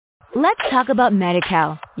Let's talk about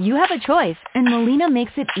Medi-Cal. You have a choice, and Molina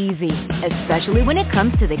makes it easy, especially when it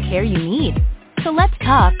comes to the care you need. So let's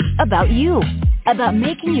talk about you, about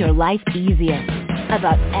making your life easier,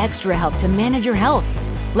 about extra help to manage your health.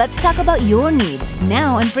 Let's talk about your needs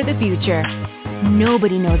now and for the future.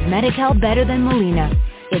 Nobody knows Medi-Cal better than Molina.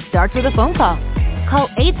 It starts with a phone call. Call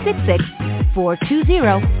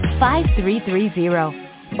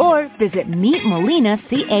 866-420-5330 or visit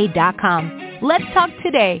meetmolinaca.com. Let's talk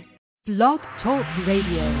today. Blog Talk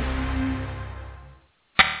Radio.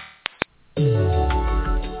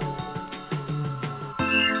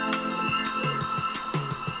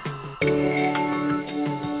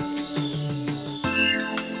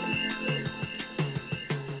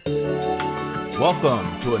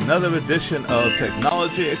 Welcome to another edition of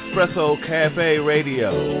Technology Expresso Cafe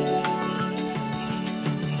Radio.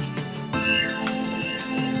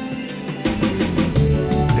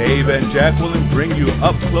 Dave and Jacqueline bring you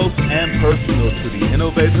up close and personal to the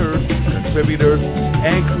innovators, contributors,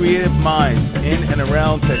 and creative minds in and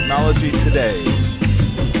around technology today.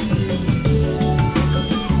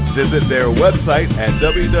 Visit their website at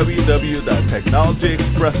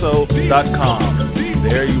www.technologyexpresso.com.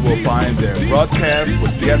 There you will find their broadcasts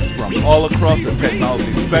with guests from all across the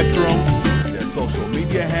technology spectrum, their social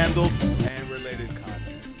media handles, and related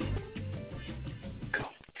content.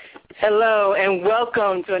 Hello, and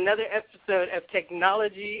welcome to another episode of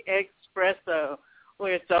Technology Expresso.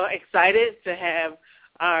 We're so excited to have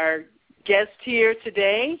our guest here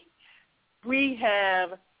today. We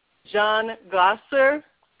have John Gosier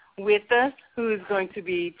with us, who is going to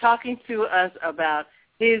be talking to us about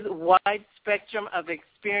his wide spectrum of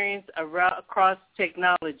experience across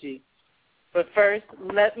technology. But first,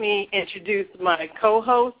 let me introduce my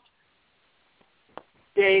co-host,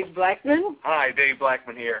 Dave Blackman. Hi, Dave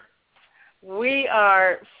Blackman here. We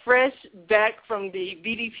are fresh back from the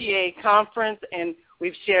BDPA conference, and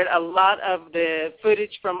we've shared a lot of the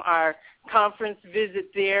footage from our conference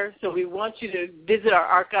visit there. So we want you to visit our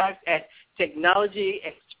archives at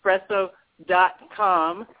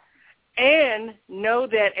technologyexpresso.com. And know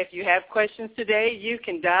that if you have questions today, you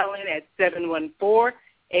can dial in at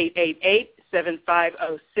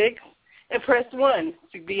 714-888-7506 and press 1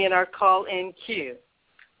 to be in our call-in queue.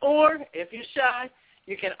 Or if you're shy,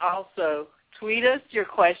 you can also tweet us your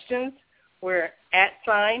questions. We're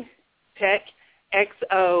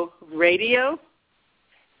 @TechXORadio.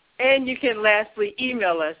 And you can lastly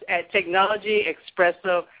email us at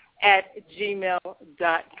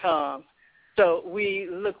technologyexpresso@gmail.com. So we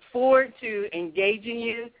look forward to engaging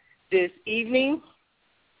you this evening.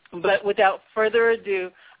 But without further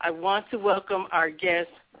ado, I want to welcome our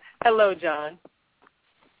guest. Hello, John.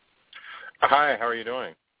 Hi, how are you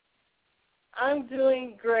doing? I'm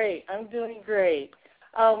doing great.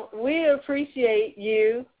 We appreciate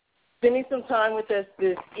you spending some time with us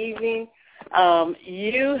this evening.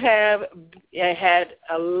 You have had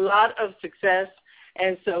a lot of success,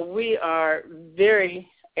 and so we are very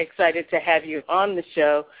excited to have you on the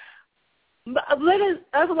show. I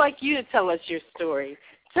would like you to tell us your story.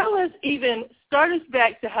 Start us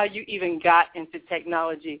back to how you even got into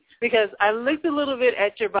technology, because I looked a little bit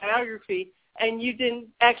at your biography, and you didn't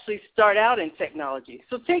actually start out in technology.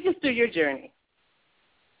 So take us through your journey.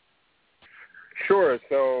 Sure.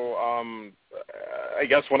 So I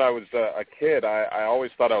guess when I was a kid, I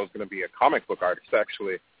always thought I was going to be a comic book artist,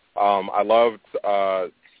 actually. I loved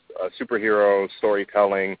superhero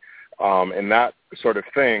storytelling and that sort of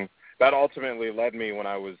thing. That ultimately led me, when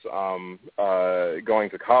I was going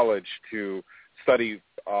to college, to study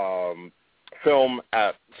film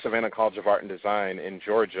at Savannah College of Art and Design in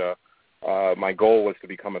Georgia. My goal was to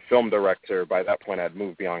become a film director. By that point, I'd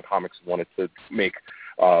moved beyond comics and wanted to make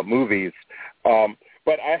movies.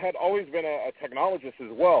 But I had always been a technologist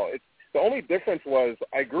as well. The only difference was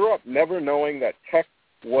I grew up never knowing that tech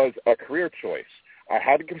was a career choice. I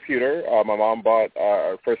had a computer. My mom bought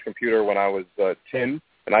our first computer when I was 10,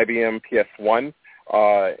 an IBM PS1.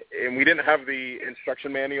 And we didn't have the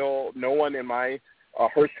instruction manual. No one in her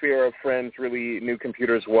sphere of friends really knew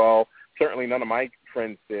computers well. Certainly none of my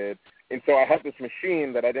friends did. And so I had this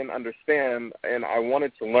machine that I didn't understand, and I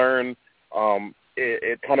wanted to learn.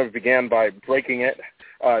 It kind of began by breaking it.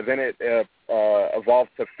 Then it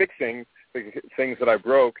evolved to fixing the things that I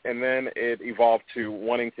broke, and then it evolved to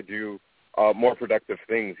wanting to do more productive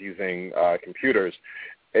things using computers.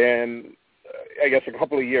 And I guess a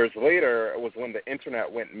couple of years later was when the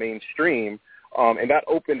Internet went mainstream, and that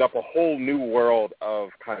opened up a whole new world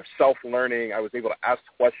of kind of self-learning. I was able to ask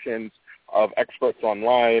questions of experts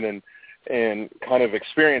online and kind of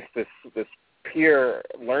experience this peer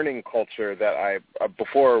learning culture that I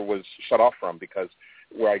before was shut off from, because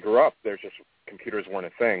where I grew up, computers weren't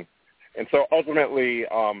a thing. And so ultimately,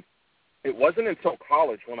 it wasn't until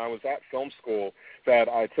college when I was at film school that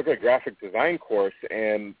I took a graphic design course,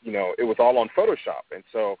 and, it was all on Photoshop. And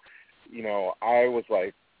so, I was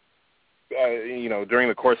like, during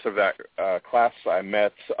the course of that class, I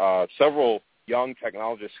met several young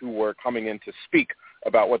technologists who were coming in to speak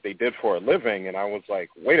about what they did for a living. And I was like,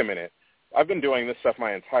 wait a minute, I've been doing this stuff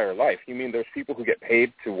my entire life. You mean there's people who get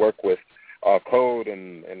paid to work with code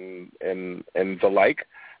and the like?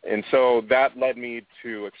 And so that led me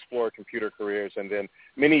to explore computer careers. And then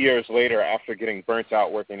many years later, after getting burnt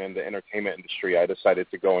out working in the entertainment industry, I decided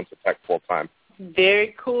to go into tech full time.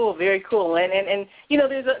 Very cool, very cool. And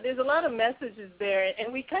there's a lot of messages there,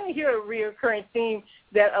 and we kind of hear a reoccurring theme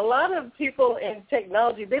that a lot of people in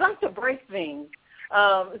technology, they like to break things.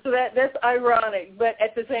 So that's ironic, but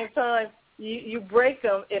at the same time, you break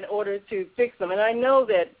them in order to fix them. And I know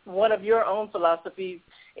that one of your own philosophies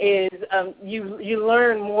is you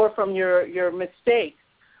learn more from your mistakes,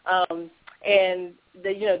 and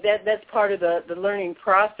that's part of the learning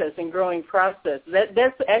process and growing process.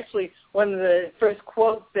 That's actually one of the first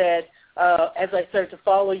quotes that as I started to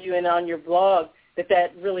follow you and on your blog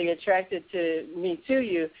that really attracted me to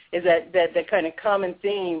you is that kind of common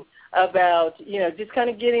theme about just kind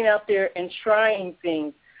of getting out there and trying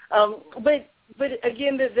things. But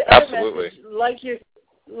again, the other message,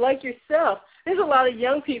 like yourself, there's a lot of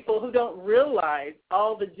young people who don't realize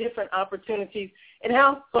all the different opportunities and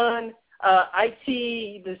how fun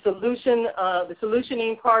IT, the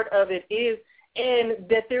solutioning part of it is, and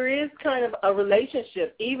that there is kind of a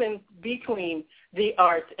relationship even between the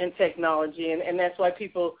arts and technology, and that's why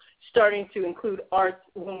people starting to include arts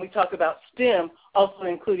when we talk about STEM, also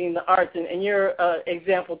including the arts, and your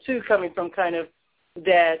example too, coming from kind of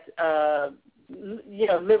that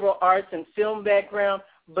liberal arts and film background,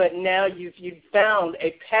 but now you've found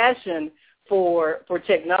a passion for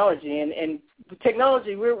technology, and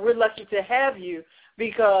technology, we're lucky to have you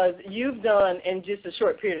because you've done in just a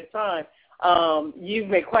short period of time, you've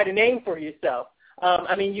made quite a name for yourself.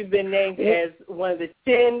 You've been named as one of the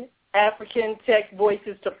 10 African tech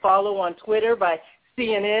voices to follow on Twitter by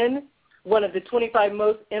CNN, one of the 25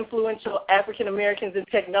 most influential African Americans in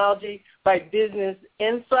technology by Business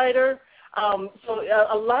Insider. So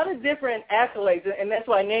a lot of different accolades, and that's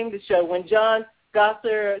why I named the show. When John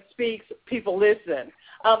Gosier speaks, people listen.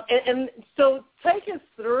 And so take us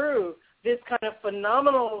through this kind of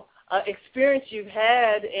phenomenal experience you've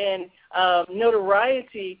had and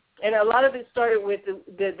notoriety, and a lot of it started with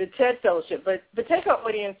the TED Fellowship. But take our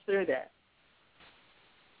audience through that.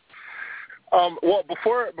 Well,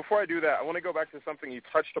 before I do that, I want to go back to something you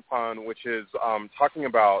touched upon, which is talking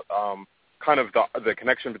about kind of the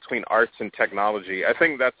connection between arts and technology. I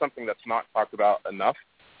think that's something that's not talked about enough.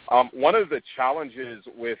 One of the challenges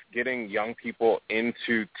with getting young people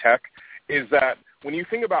into tech is that when you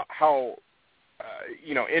think about how,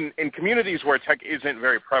 in communities where tech isn't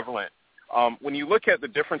very prevalent, when you look at the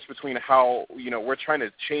difference between how, we're trying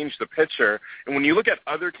to change the picture, and when you look at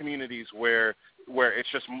other communities where it's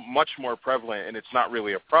just much more prevalent and it's not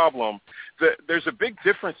really a problem, there's a big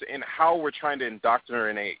difference in how we're trying to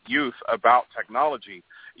indoctrinate youth about technology.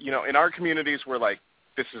 In our communities, we're like,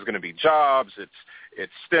 this is going to be jobs,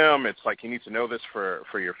 it's STEM, it's like you need to know this for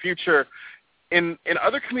your future. In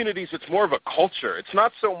other communities, it's more of a culture. It's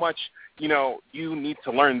not so much, you need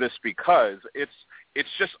to learn this because it's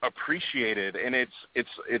just appreciated, and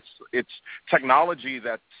it's technology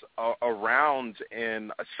that's around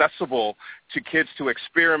and accessible to kids to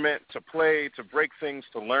experiment, to play, to break things,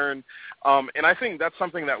 to learn. And I think that's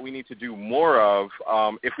something that we need to do more of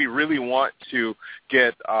if we really want to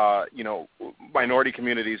get, minority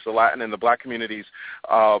communities, the Latin and the Black communities,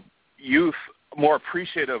 youth more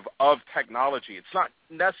appreciative of technology. It's not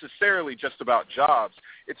necessarily just about jobs.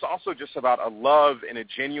 It's also just about a love and a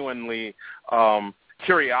genuinely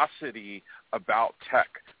curiosity about tech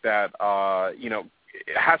that,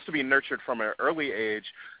 it has to be nurtured from an early age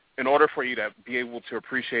in order for you to be able to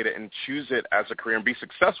appreciate it and choose it as a career and be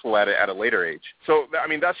successful at it at a later age. So,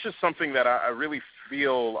 that's just something that I really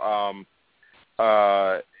feel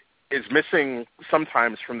is missing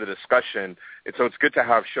sometimes from the discussion. And so it's good to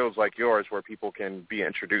have shows like yours where people can be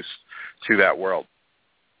introduced to that world.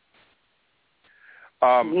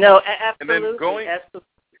 No, absolutely. And then absolutely.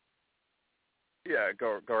 Yeah,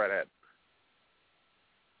 go right ahead.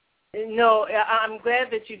 No, I'm glad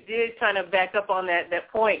that you did kind of back up on that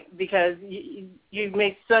point, because you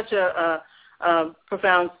made such a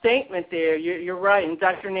profound statement there. You're right,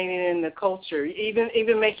 indoctrinating in the culture,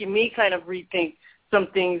 even making me kind of rethink some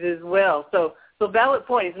things as well. So valid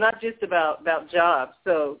point. It's not just about jobs.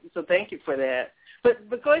 So thank you for that.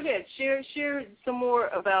 But go ahead, share some more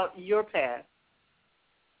about your path.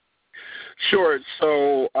 Sure.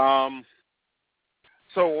 So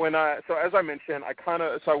as I mentioned, I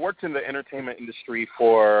worked in the entertainment industry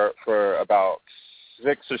for about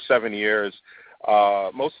 6 or 7 years,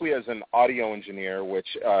 mostly as an audio engineer, which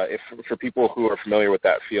for people who are familiar with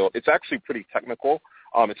that field, it's actually pretty technical.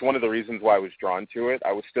 It's one of the reasons why I was drawn to it.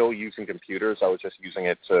 I was still using computers. I was just using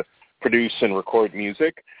it to produce and record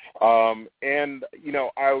music. And,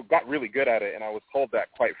 I got really good at it, and I was told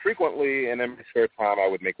that quite frequently, and in my spare time I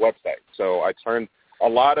would make websites. So I turned a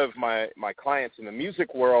lot of my clients in the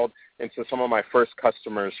music world into some of my first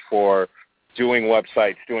customers for doing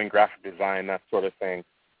websites, doing graphic design, that sort of thing.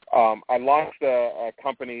 I launched a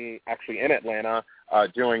company actually in Atlanta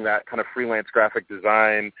doing that kind of freelance graphic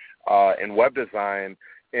design and web design,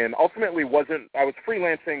 and ultimately I was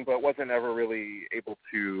freelancing but wasn't ever really able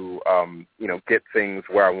to, get things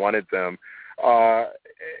where I wanted them. I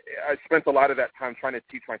spent a lot of that time trying to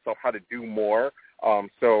teach myself how to do more.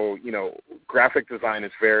 So, graphic design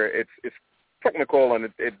is it's technical,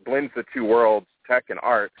 and it blends the two worlds, tech and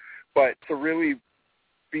art. But to really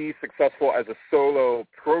be successful as a solo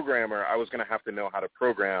programmer, I was going to have to know how to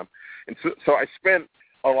program. And so I spent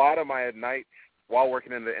a lot of my nights while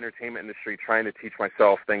working in the entertainment industry trying to teach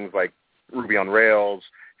myself things like Ruby on Rails,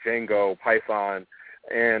 Django, Python,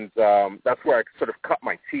 and that's where I sort of cut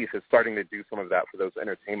my teeth, is starting to do some of that for those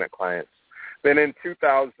entertainment clients. Then in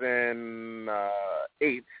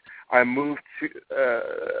 2008, I moved to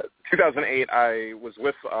 2008. I was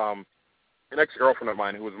with an ex-girlfriend of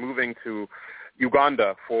mine who was moving to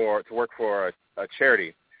Uganda to work for a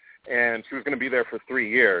charity, and she was going to be there for 3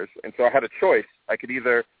 years. And so I had a choice. I could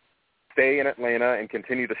either stay in Atlanta and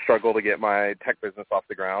continue to struggle to get my tech business off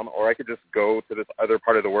the ground, or I could just go to this other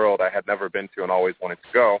part of the world I had never been to and always wanted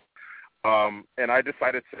to go. And I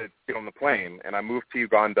decided to get on the plane, and I moved to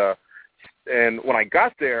Uganda. And when I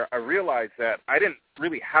got there, I realized that I didn't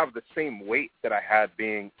really have the same weight that I had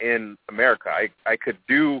being in America. I could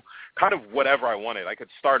do kind of whatever I wanted. I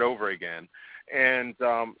could start over again. And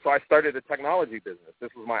so I started a technology business.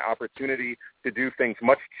 This was my opportunity to do things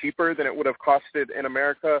much cheaper than it would have costed in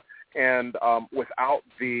America, and without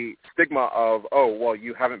the stigma of, oh, well,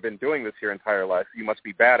 you haven't been doing this your entire life, you must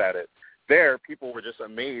be bad at it. There, people were just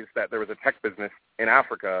amazed that there was a tech business in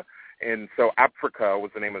Africa. And so Africa was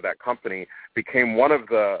the name of that company, became one of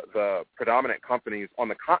the predominant companies on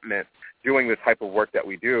the continent doing the type of work that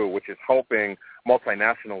we do, which is helping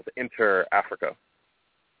multinationals enter Africa.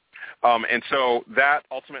 And so that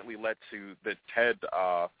ultimately led to the TED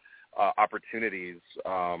opportunities.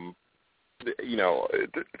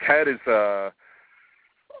 TED is a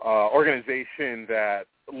organization that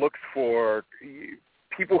looks for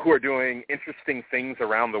people who are doing interesting things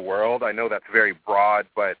around the world. I know that's very broad,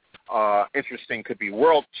 but interesting could be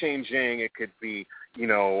world-changing. It could be,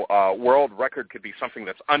 world record could be something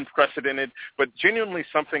that's unprecedented, but genuinely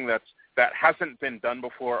something that hasn't been done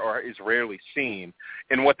before or is rarely seen.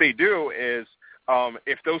 And what they do is,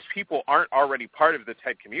 if those people aren't already part of the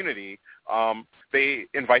TED community, they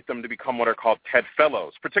invite them to become what are called TED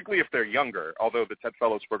Fellows, particularly if they're younger, although the TED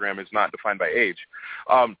Fellows program is not defined by age.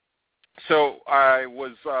 So I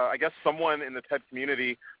was, I guess someone in the TED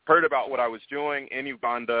community heard about what I was doing in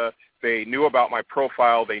Uganda. They knew about my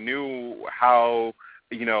profile. They knew how,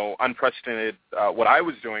 unprecedented what I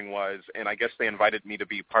was doing was, and I guess they invited me to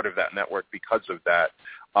be part of that network because of that.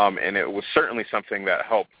 And it was certainly something that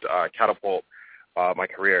helped catapult my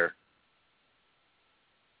career.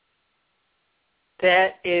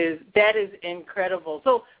 That is incredible.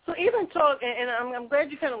 So even talk, and I'm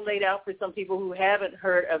glad you kind of laid out for some people who haven't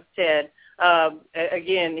heard of TED.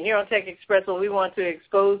 Again, here on Tech Expresso, we want to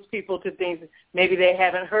expose people to things maybe they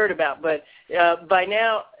haven't heard about. But by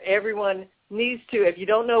now, everyone needs to. If you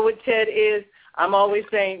don't know what TED is, I'm always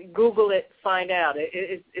saying Google it, find out.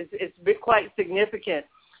 It's been quite significant.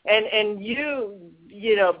 And you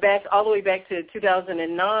back all the way back to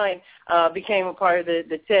 2009, became a part of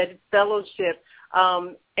the TED Fellowship.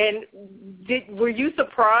 And were you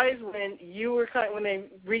surprised when when they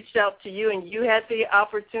reached out to you and you had the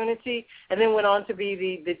opportunity, and then went on to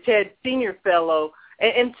be the TED Senior Fellow?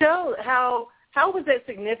 And tell how was that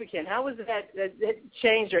significant? How was that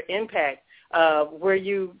change or impact where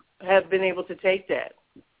you have been able to take that?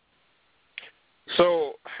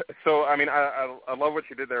 So I mean, I love what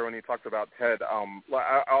you did there when you talked about TED.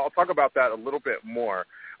 I'll talk about that a little bit more.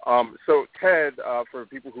 So TED, for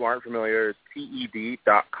people who aren't familiar, is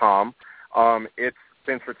TED.com. It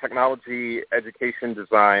stands for Technology, Education,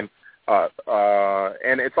 Design,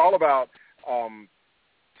 and it's all about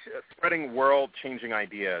spreading world-changing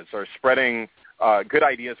ideas, or spreading good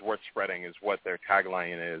ideas worth spreading is what their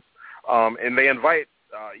tagline is. And they invite,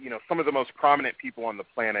 some of the most prominent people on the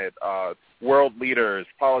planet, world leaders,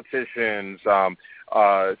 politicians,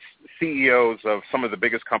 CEOs of some of the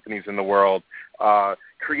biggest companies in the world,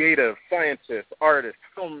 creative scientists, artists,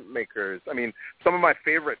 filmmakers. I mean, some of my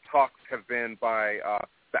favorite talks have been by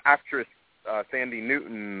the actress Sandy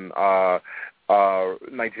Newton,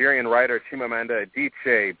 Nigerian writer Chimamanda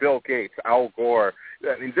Adichie, Bill Gates, Al Gore.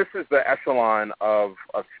 I mean, this is the echelon of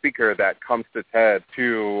speaker that comes to TED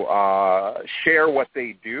to share what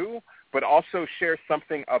they do, but also share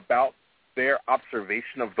something about their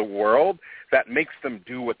observation of the world that makes them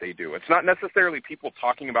do what they do. It's not necessarily people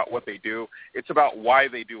talking about what they do. It's about why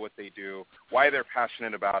they do what they do, why they're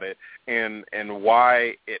passionate about it, and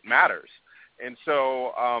why it matters. And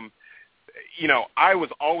so, I was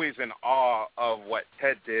always in awe of what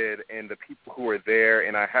TED did and the people who were there,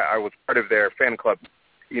 and I was part of their fan club,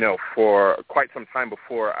 for quite some time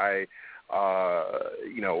before I,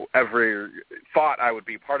 ever thought I would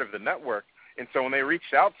be part of the network. And so when they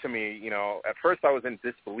reached out to me, at first I was in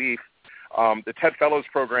disbelief. The TED Fellows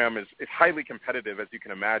program is highly competitive, as you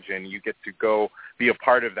can imagine. You get to go be a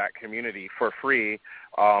part of that community for free.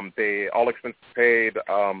 They all expenses paid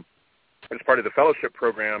as part of the fellowship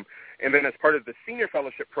program. And then as part of the senior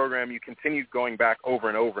fellowship program, you continue going back over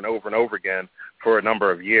and over and over and over again for a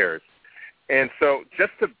number of years. And so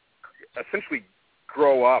just to essentially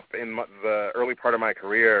grow up in the early part of my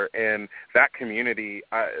career in that community,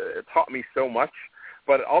 it taught me so much.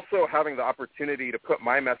 But also having the opportunity to put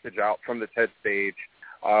my message out from the TED stage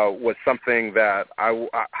was something that I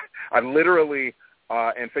literally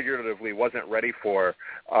and figuratively wasn't ready for.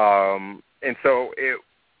 And so it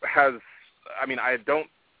has, I don't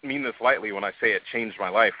mean this lightly when I say it changed my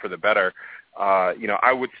life for the better.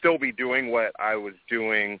 I would still be doing what I was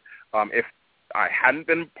doing if I hadn't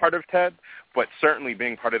been part of TED, but certainly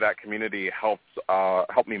being part of that community helped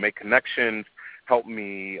me make connections, helped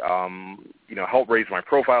me, help raise my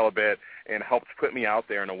profile a bit, and helped put me out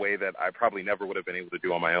there in a way that I probably never would have been able to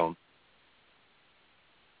do on my own.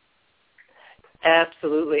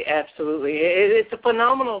 Absolutely, absolutely. It's a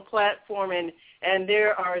phenomenal platform, and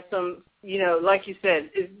there are some, like you said,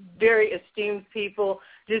 very esteemed people,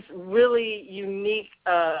 just really unique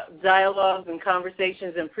dialogues and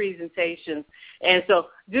conversations and presentations. And so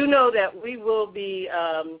do know that we will be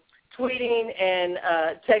tweeting and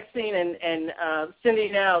texting and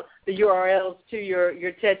sending out the URLs to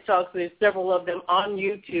your TED Talks. There's several of them on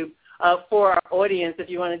YouTube for our audience if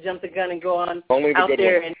you want to jump the gun and go on out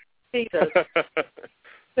there and see those.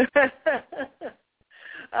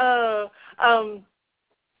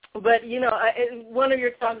 But, one of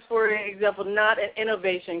your talks, for example, not an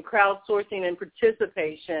innovation, crowdsourcing and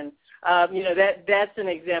participation, that's an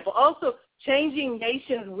example. Also, changing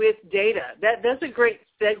nations with data. That's a great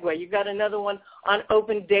segue. You've got another one on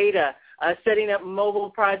open data, setting up mobile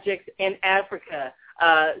projects in Africa,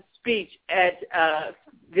 speech at,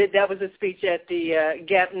 that was a speech at the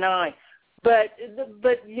Gap 9. But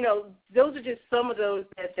those are just some of those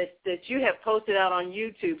that you have posted out on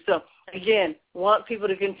YouTube. So, again, want people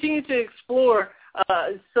to continue to explore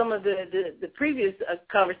some of the previous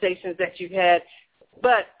conversations that you've had.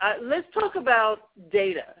 But let's talk about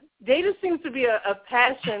data. Data seems to be a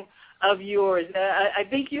passion of yours. I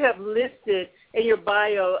think you have listed in your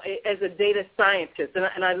bio as a data scientist,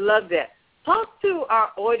 and I love that. Talk to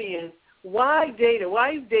our audience, why data?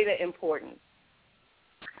 Why is data important?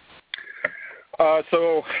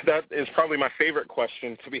 So that is probably my favorite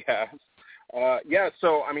question to be asked. I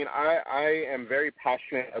am very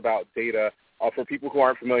passionate about data. For people who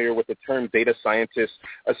aren't familiar with the term data scientist,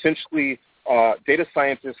 essentially data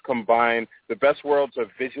scientists combine the best worlds of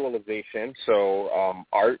visualization, so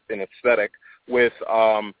art and aesthetic, with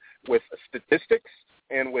statistics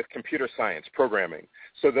and with computer science, programming.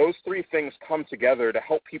 So those three things come together to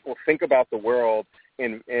help people think about the world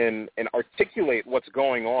and articulate what's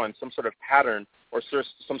going on, some sort of pattern or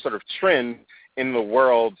some sort of trend in the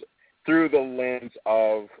world through the lens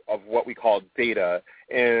of what we call data.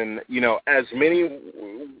 And,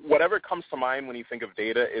 whatever comes to mind when you think of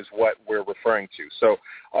data is what we're referring to. So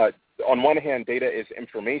on one hand, data is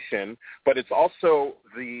information, but it's also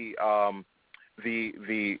the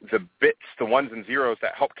bits, the ones and zeros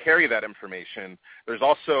that help carry that information. There's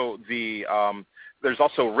also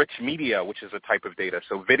rich media, which is a type of data.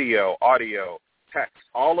 So video, audio, text,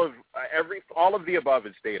 all of the above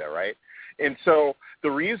is data, right? And so the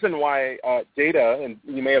reason why data, and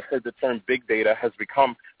you may have heard the term big data, has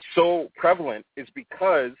become so prevalent is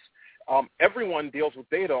because everyone deals with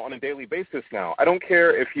data on a daily basis now. I don't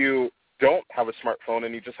care if you don't have a smartphone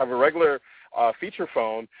and you just have a regular feature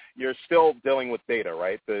phone, you're still dealing with data,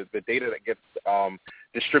 right? The data that gets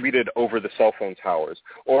distributed over the cell phone towers.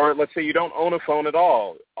 Or let's say you don't own a phone at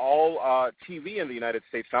all. All TV in the United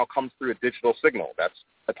States now comes through a digital signal. That's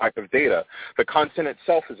a type of data. The content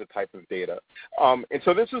itself is a type of data. And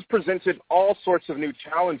so this has presented all sorts of new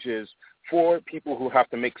challenges for people who have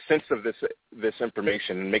to make sense of this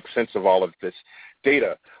information and make sense of all of this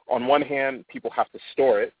data. On one hand, people have to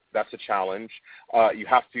store it. That's a challenge. You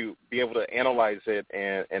have to be able to analyze it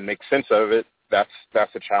and make sense of it.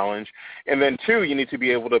 That's a challenge. And then, two, you need to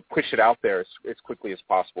be able to push it out there as quickly as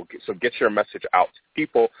possible. So get your message out to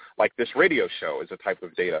people, like this radio show is a type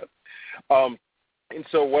of data. And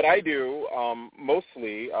so what I do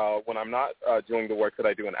mostly when I'm not doing the work that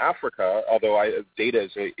I do in Africa, although data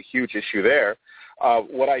is a huge issue there,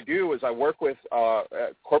 what I do is I work with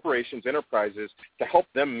corporations, enterprises, to help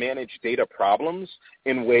them manage data problems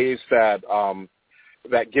in ways that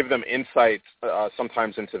give them insights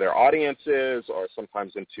sometimes into their audiences or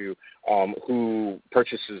sometimes into who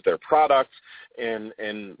purchases their products and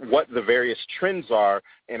what the various trends are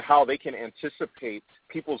and how they can anticipate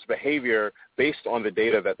people's behavior based on the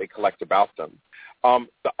data that they collect about them.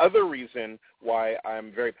 The other reason why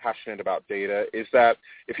I'm very passionate about data is that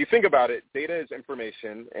if you think about it, data is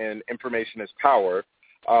information and information is power.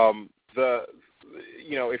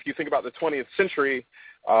 If you think about the 20th century,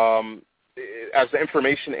 as the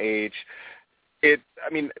information age,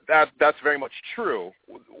 that's very much true.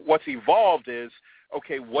 What's evolved is,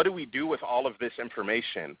 okay, what do we do with all of this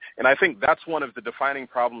information? And I think that's one of the defining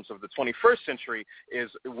problems of the 21st century is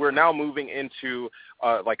we're now moving into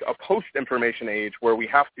like a post-information age where we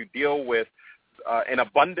have to deal with an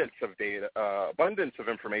abundance of data, abundance of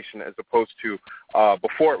information as opposed to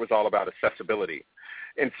before it was all about accessibility.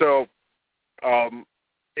 And so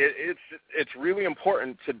it's really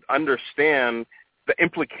important to understand the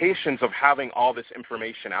implications of having all this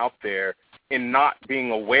information out there and not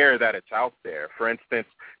being aware that it's out there. For instance,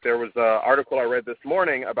 there was an article I read this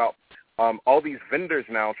morning about all these vendors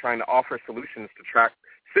now trying to offer solutions to track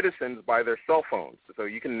citizens by their cell phones. So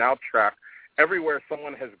you can now track everywhere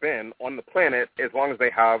someone has been on the planet as long as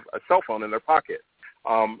they have a cell phone in their pocket,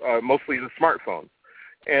 mostly the smartphone.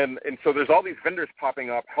 And so there's all these vendors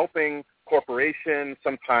popping up helping corporations,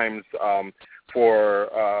 sometimes for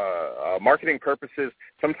marketing purposes.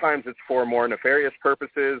 Sometimes it's for more nefarious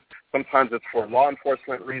purposes. Sometimes it's for law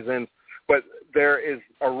enforcement reasons. But there is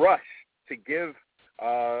a rush to give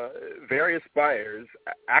various buyers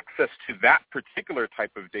access to that particular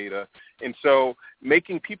type of data. And so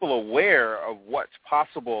making people aware of what's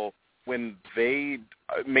possible when they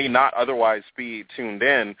may not otherwise be tuned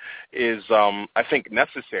in is, I think,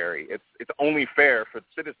 necessary. It's only fair for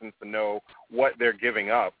citizens to know what they're giving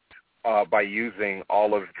up by using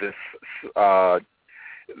all of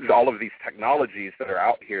these technologies that are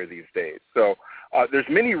out here these days. So there's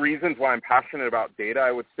many reasons why I'm passionate about data.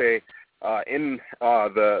 I would say in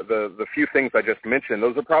the few things I just mentioned,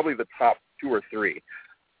 those are probably the top two or three.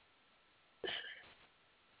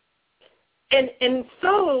 And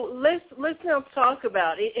so let's now talk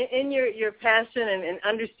about in your passion and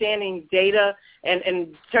understanding data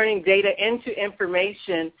and turning data into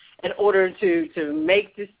information in order to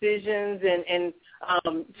make decisions and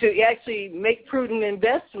to actually make prudent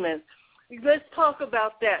investments. Let's talk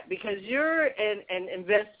about that because you're an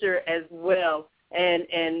investor as well,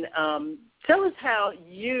 and tell us how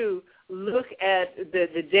you look at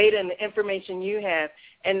the data and the information you have,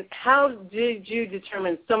 and how did you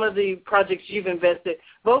determine some of the projects you've invested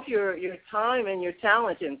both your time and your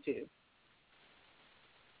talent into?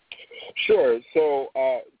 Sure. So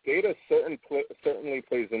data certainly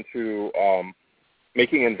plays into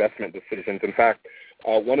making investment decisions. In fact,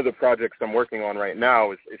 one of the projects I'm working on right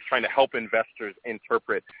now is trying to help investors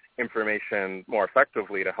interpret information more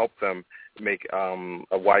effectively to help them make a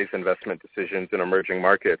wise investment decisions in emerging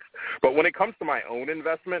markets. But when it comes to my own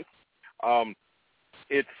investments,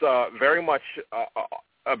 it's very much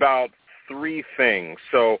about three things.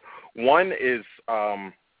 So one is,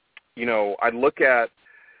 I look at,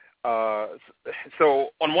 so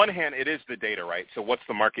on one hand, it is the data, right? So what's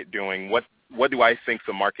the market doing? What do I think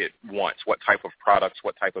the market wants? What type of products?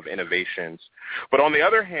 What type of innovations? But on the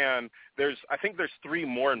other hand, I think there's three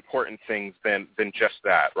more important things than just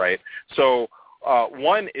that, right? So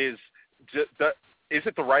one is it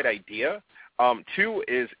the right idea? Two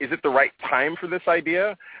is it the right time for this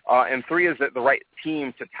idea? And three, is it the right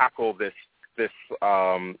team to tackle this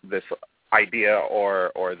idea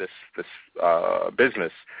or this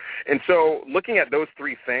business? And so looking at those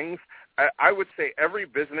three things, I would say every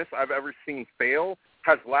business I've ever seen fail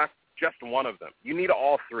has lacked just one of them. You need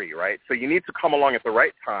all three, right? So you need to come along at the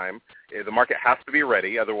right time. The market has to be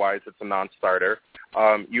ready, otherwise it's a non-starter.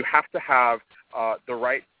 You have to have the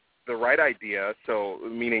right idea, so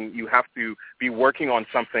meaning you have to be working on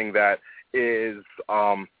something that is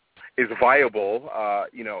viable.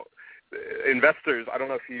 Investors, I don't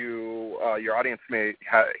know if your audience may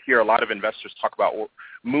hear a lot of investors talk about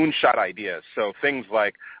moonshot ideas. So things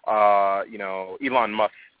like, Elon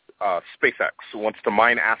Musk, SpaceX wants to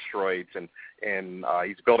mine asteroids, and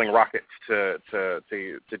he's building rockets to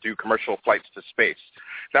do commercial flights to space.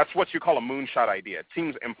 That's what you call a moonshot idea. It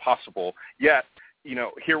seems impossible, yet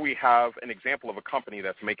here we have an example of a company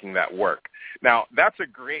that's making that work. Now, that's a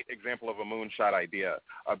great example of a moonshot idea.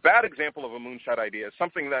 A bad example of a moonshot idea is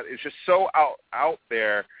something that is just so out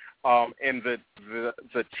there, and the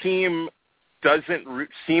team doesn't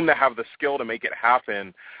seem to have the skill to make it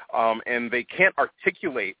happen, and they can't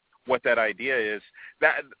articulate what that idea is.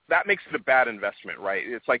 That makes it a bad investment, right?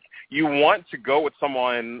 It's like you want to go with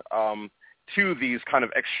someone to these kind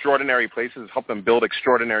of extraordinary places, help them build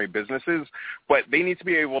extraordinary businesses, but they need to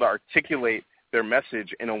be able to articulate their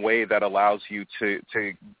message in a way that allows you to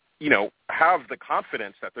have the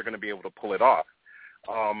confidence that they're going to be able to pull it off.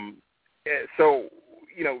 So,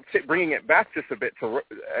 bringing it back just a bit to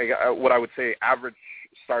what I would say average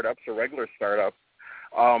startups or regular startups,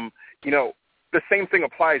 the same thing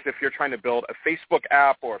applies if you're trying to build a Facebook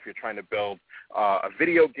app, or if you're trying to build a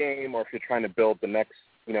video game, or if you're trying to build the next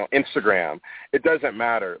Instagram. It doesn't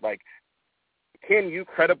matter. Like, can you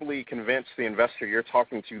credibly convince the investor you're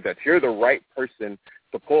talking to that you're the right person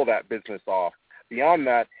to pull that business off? Beyond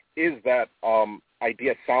that, is that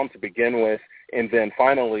idea sound to begin with? And then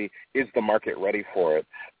finally, is the market ready for it?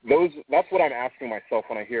 That's what I'm asking myself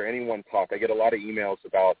when I hear anyone talk. I get a lot of emails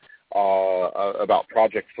about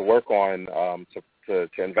projects to work on, to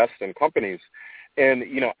invest in companies. And,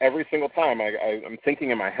 every single time I'm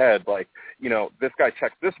thinking in my head, like, this guy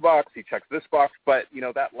checks this box, he checks this box, but,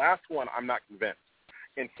 that last one, I'm not convinced.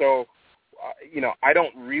 And so, I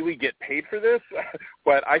don't really get paid for this,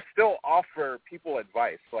 but I still offer people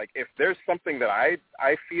advice. Like, if there's something that I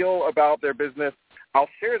feel about their business, I'll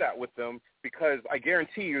share that with them, because I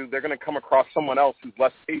guarantee you they're going to come across someone else who's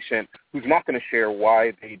less patient, who's not going to share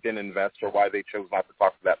why they didn't invest or why they chose not to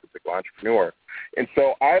talk to that particular entrepreneur. And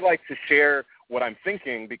so I like to share what I'm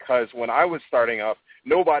thinking, because when I was starting up,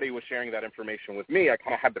 nobody was sharing that information with me. I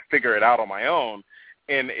kind of had to figure it out on my own,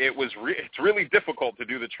 and it's really difficult to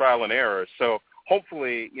do the trial and error. So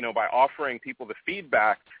hopefully, by offering people the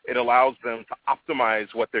feedback, it allows them to optimize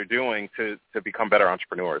what they're doing to become better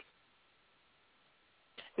entrepreneurs.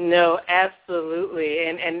 No, absolutely.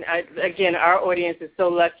 And again, our audience is so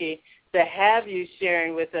lucky to have you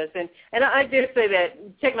sharing with us. And I dare say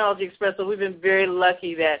that Technology Expresso, we've been very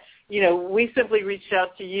lucky that, we simply reached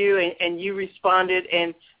out to you and you responded,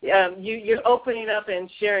 and you're opening up and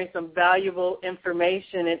sharing some valuable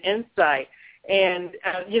information and insight. And,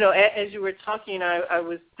 as you were talking, I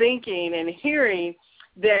was thinking and hearing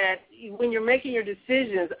that when you're making your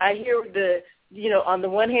decisions, I hear on the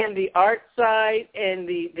one hand, the art side and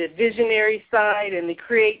the visionary side and the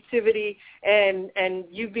creativity, and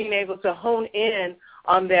you being able to hone in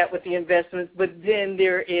on that with the investments. But then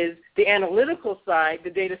there is the analytical side, the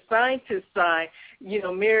data scientist side,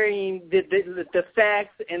 marrying the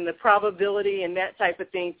facts and the probability and that type of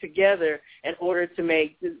thing together in order to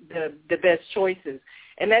make the best choices.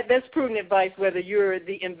 And that's prudent advice, whether you're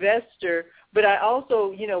the investor. But I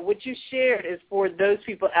also, what you shared is for those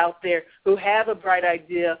people out there who have a bright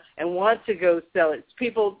idea and want to go sell it.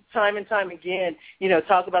 People time and time again,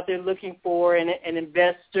 talk about they're looking for an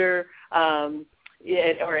investor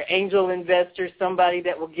or an angel investor, somebody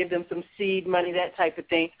that will give them some seed money, that type of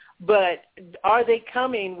thing. But are they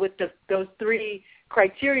coming with those three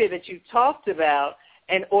criteria that you talked about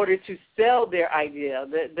in order to sell their idea?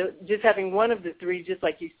 Just having one of the three, just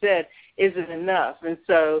like you said, isn't enough. And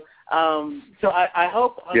so I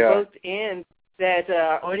hope on both ends that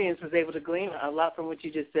our audience was able to glean a lot from what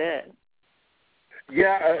you just said.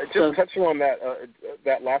 Yeah, touching on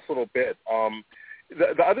that last little bit.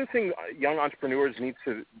 The other thing young entrepreneurs need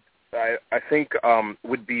to, I think,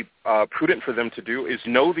 would be prudent for them to do is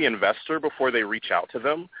know the investor before they reach out to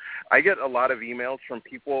them. I get a lot of emails from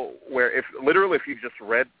people where if you just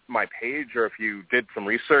read my page or if you did some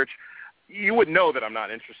research, you would know that I'm not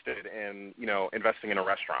interested in, investing in a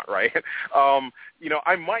restaurant, right?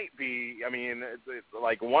 I might be,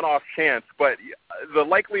 like one-off chance, but the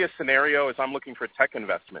likeliest scenario is I'm looking for tech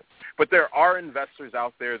investment. But there are investors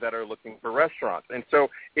out there that are looking for restaurants. And so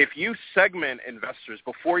if you segment investors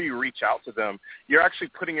before you reach out to them, you're actually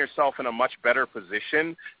putting yourself in a much better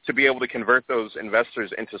position to be able to convert those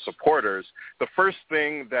investors into supporters. The first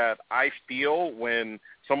thing that I feel when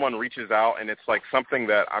someone reaches out and it's like something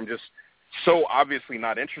that I'm just so obviously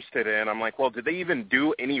not interested in, I'm like, well, did they even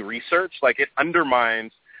do any research? Like, it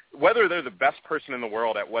undermines, whether they're the best person in the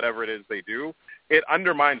world at whatever it is they do, it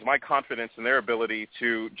undermines my confidence in their ability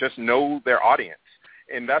to just know their audience.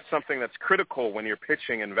 And that's something that's critical when you're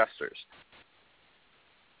pitching investors.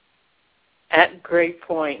 Great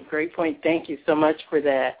point. Great point. Thank you so much for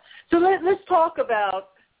that. So let's talk about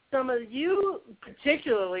some of you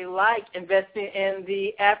particularly like investing in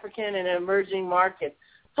the African and emerging markets.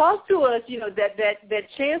 Talk to us, that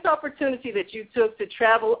chance opportunity that you took to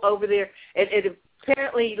travel over there. It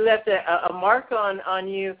apparently left a mark on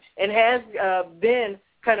you and has been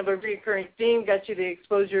kind of a recurring theme, got you the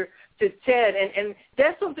exposure to TED. And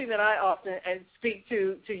that's something that I often speak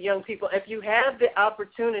to young people. If you have the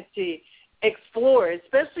opportunity, explore,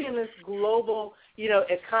 especially in this global,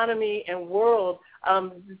 economy and world.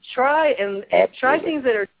 Try things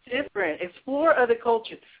that are different. Explore other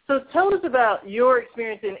cultures. So tell us about your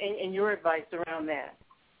experience and your advice around that.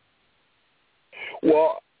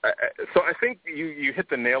 Well, so I think you hit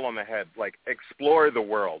the nail on the head. Like, explore the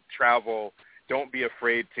world, travel. Don't be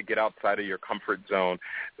afraid to get outside of your comfort zone.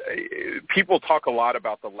 People talk a lot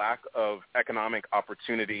about the lack of economic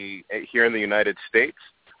opportunity here in the United States.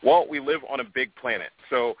 Well, we live on a big planet.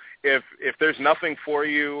 So if there's nothing for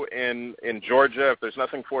you in Georgia, if there's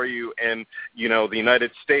nothing for you in, the United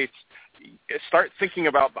States, start thinking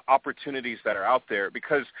about the opportunities that are out there,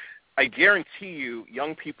 because I guarantee you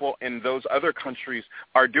young people in those other countries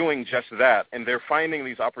are doing just that, and they're finding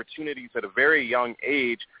these opportunities at a very young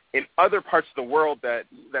age in other parts of the world that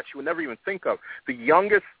you would never even think of. The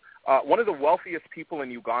youngest, one of the wealthiest people in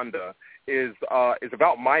Uganda is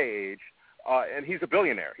about my age. And he's a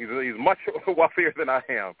billionaire. He's much wealthier than I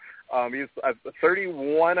am. He's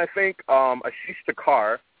 31, I think, Ashish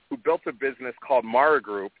Thakkar, who built a business called Mara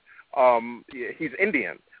Group. He's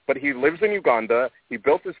Indian, but he lives in Uganda. He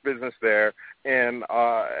built this business there and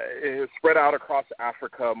is spread out across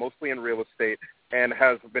Africa, mostly in real estate, and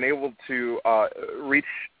has been able to reach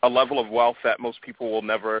a level of wealth that most people will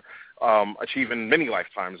never achieve in many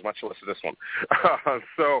lifetimes, much less this one.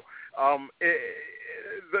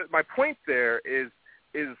 My point there is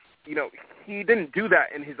he didn't do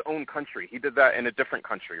that in his own country. He did that in a different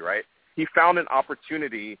country, right? He found an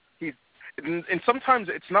opportunity. And sometimes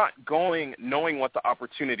it's not knowing what the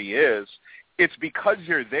opportunity is. It's because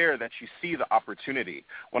you're there that you see the opportunity.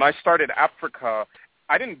 When I started Africa,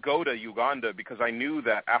 I didn't go to Uganda because I knew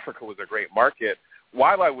that Africa was a great market.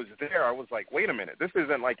 While I was there, I was like, wait a minute, this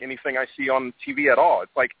isn't like anything I see on TV at all.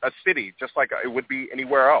 It's like a city, just like it would be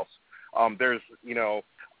anywhere else. There's,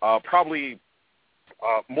 probably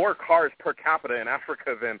more cars per capita in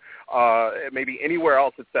Africa than maybe anywhere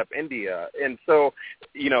else except India. And so,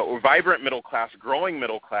 vibrant middle class, growing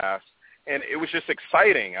middle class, and it was just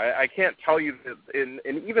exciting. I can't tell you, and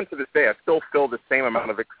even to this day, I still feel the same amount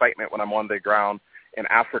of excitement when I'm on the ground in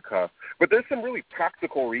Africa. But there's some really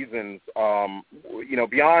practical reasons,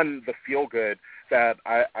 beyond the feel-good that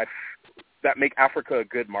that make Africa a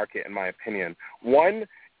good market, in my opinion. One,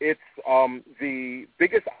 it's the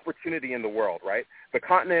biggest opportunity in the world, right? The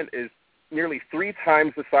continent is nearly 3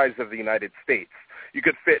 times the size of the United States. You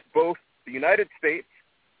could fit both the United States,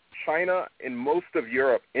 China, and most of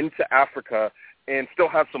Europe into Africa and still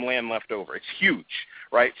have some land left over. It's huge,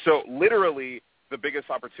 right? So literally the biggest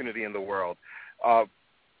opportunity in the world,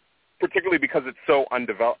 particularly because it's so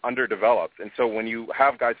underdeveloped. And so when you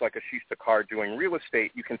have guys like Ashish Thakkar doing real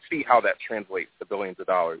estate, you can see how that translates to billions of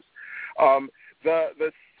dollars.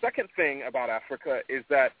 The second thing about Africa is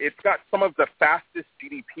that it's got some of the fastest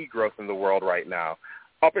GDP growth in the world right now.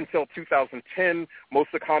 Up until 2010, most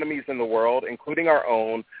economies in the world, including our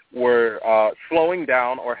own, were slowing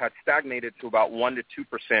down or had stagnated to about 1% to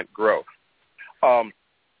 2% growth,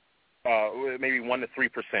 maybe 1% to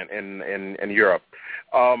 3% in Europe.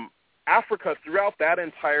 Africa, throughout that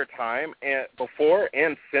entire time, and before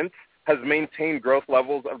and since, has maintained growth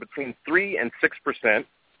levels of between 3% and 6%.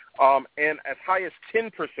 And as high as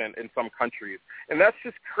 10% in some countries. And that's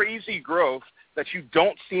just crazy growth that you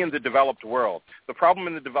don't see in the developed world. The problem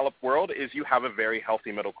in the developed world is you have a very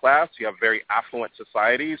healthy middle class. You have very affluent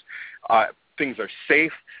societies. Things are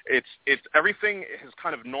safe. It's everything has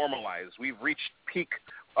kind of normalized. We've reached peak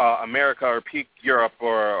America or peak Europe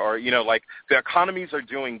or like the economies are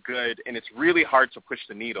doing good and it's really hard to push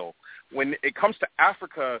the needle. When it comes to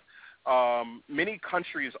Africa, many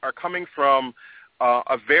countries are coming from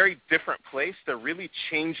a very different place. They're really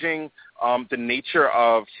changing the nature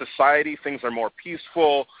of society. Things are more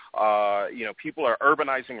peaceful. People are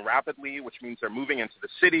urbanizing rapidly, which means they're moving into the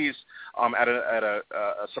cities at a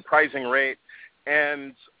surprising rate.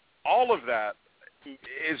 And all of that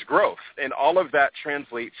is growth, and all of that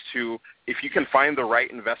translates to, if you can find the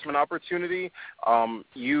right investment opportunity,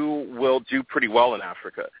 you will do pretty well in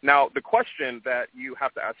Africa. Now, the question that you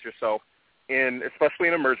have to ask yourself, especially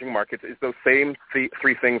in emerging markets, is those same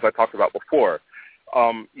three things I talked about before.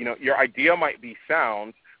 Your idea might be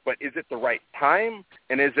sound, but is it the right time,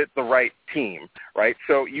 and is it the right team, right?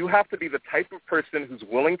 So you have to be the type of person who's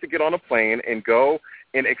willing to get on a plane and go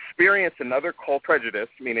and experience another prejudice,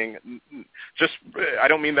 meaning I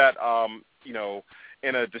don't mean that,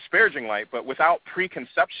 in a disparaging light, but without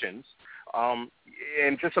preconceptions,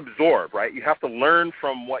 and just absorb, right? You have to learn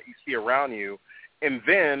from what you see around you, and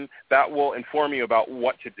then that will inform you about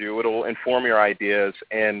what to do. It'll inform your ideas,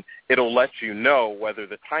 and it'll let you know whether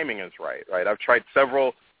the timing is right, right? I've tried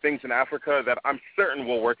several things in Africa that I'm certain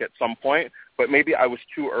will work at some point, but maybe I was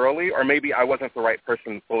too early, or maybe I wasn't the right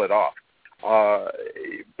person to pull it off.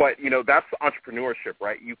 But, that's entrepreneurship,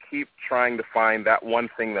 right? You keep trying to find that one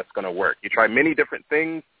thing that's going to work. You try many different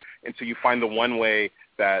things until you find the one way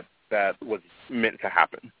that was meant to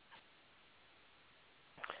happen.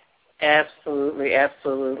 Absolutely,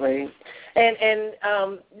 absolutely. And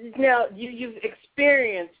now you've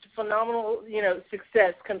experienced phenomenal,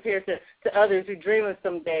 success compared to others who dream of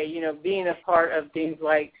someday, being a part of things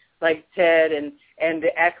like TED and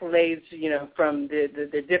the accolades, from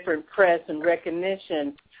the different press and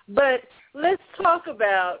recognition. But let's talk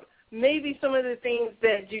about maybe some of the things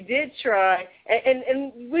that you did try,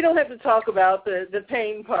 and we don't have to talk about the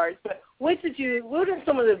pain parts, but what are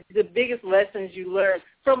some of the biggest lessons you learned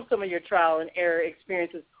from some of your trial and error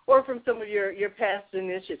experiences or from some of your past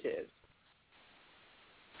initiatives?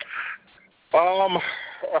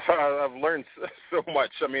 I've learned so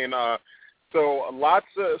much. I mean,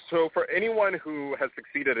 so for anyone who has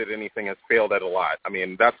succeeded at anything has failed at a lot. I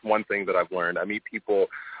mean, that's one thing that I've learned. I meet people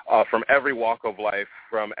from every walk of life,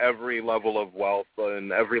 from every level of wealth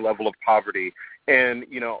and every level of poverty. And,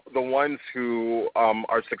 the ones who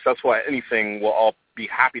are successful at anything will all be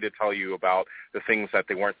happy to tell you about the things that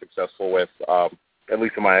they weren't successful with, at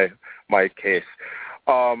least in my case.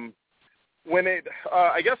 I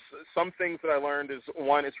guess some things that I learned is,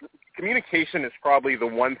 one, communication is probably the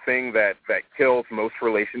one thing that kills most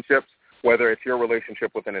relationships, whether it's your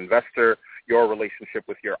relationship with an investor, your relationship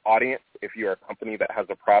with your audience, if you're a company that has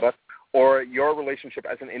a product, or your relationship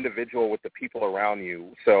as an individual with the people around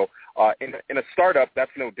you. So in a startup,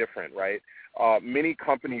 that's no different, right? Many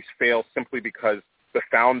companies fail simply because the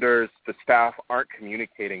founders, the staff aren't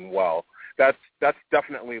communicating well. That's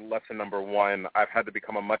definitely lesson number one. I've had to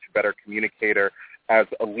become a much better communicator as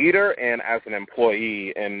a leader and as an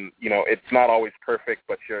employee. And, it's not always perfect,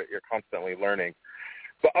 but you're constantly learning.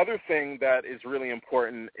 The other thing that is really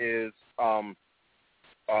important is, I've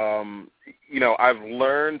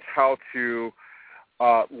learned how to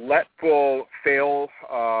let people fail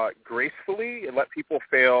gracefully and let people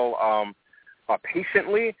fail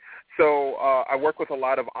patiently. So I work with a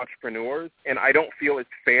lot of entrepreneurs, and I don't feel it's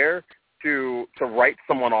fair to write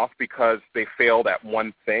someone off because they failed at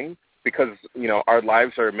one thing, because, our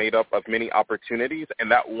lives are made up of many opportunities,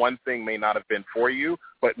 and that one thing may not have been for you,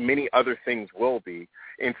 but many other things will be.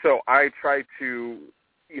 And so I try to,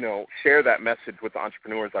 share that message with the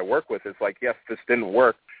entrepreneurs I work with. It's like, yes, this didn't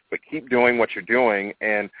work, but keep doing what you're doing,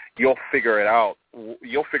 and you'll figure it out.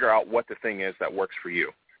 You'll figure out what the thing is that works for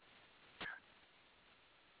you.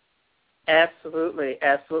 Absolutely,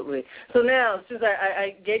 absolutely. So now, since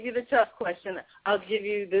I gave you the tough question, I'll give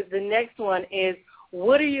you the next one is,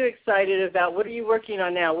 what are you excited about? What are you working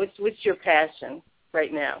on now? What's your passion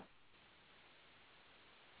right now?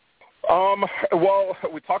 Well,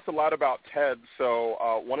 we talked a lot about TED. So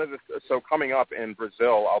so coming up in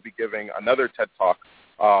Brazil, I'll be giving another TED Talk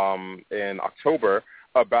in October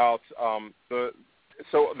about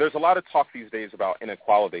so there's a lot of talk these days about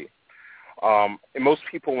inequality. And most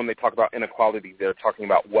people, when they talk about inequality, they're talking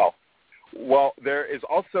about wealth. Well, there is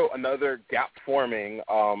also another gap forming.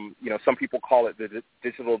 Some people call it the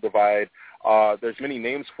digital divide. There's many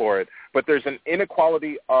names for it, but there's an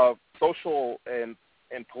inequality of social and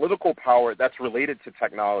political power that's related to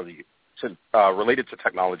technology. So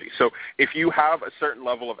if you have a certain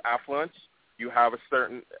level of affluence, you have a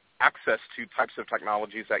certain access to types of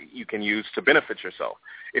technologies that you can use to benefit yourself.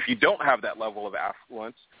 If you don't have that level of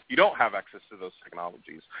affluence, you don't have access to those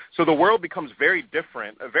technologies. So the world becomes very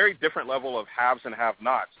different, a very different level of haves and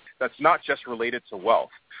have-nots that's not just related to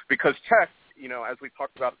wealth. Because tech, as we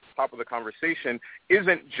talked about at the top of the conversation,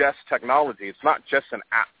 isn't just technology. It's not just an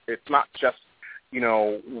app. It's not just,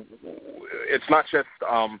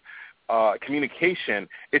 communication.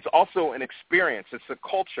 It's also an experience. It's a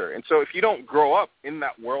culture. And so if you don't grow up in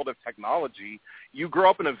that world of technology, you grow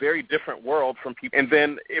up in a very different world from people. And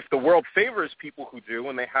then if the world favors people who do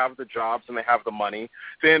and they have the jobs and they have the money,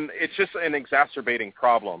 then it's just an exacerbating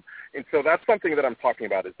problem. And so that's something that I'm talking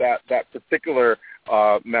about, is that particular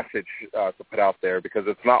message to put out there, because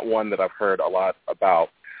it's not one that I've heard a lot about.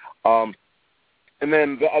 And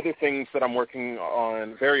then the other things that I'm working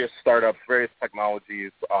on, various startups, various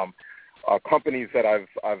technologies, companies that I've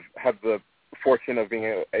had the fortune of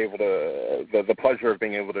being able to, the pleasure of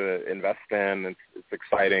being able to invest in. It's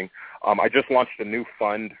exciting. I just launched a new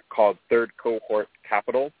fund called Third Cohort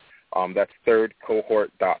Capital. That's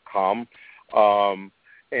thirdcohort.com.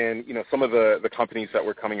 And, some of the companies that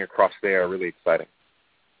we're coming across there are really exciting.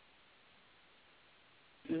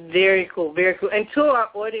 Very cool, very cool. And to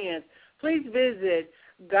our audience, please visit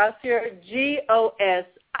Gosier,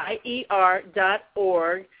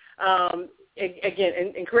 GOSIER.org.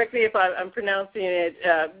 Again, and correct me if I'm pronouncing it.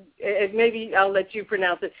 Maybe I'll let you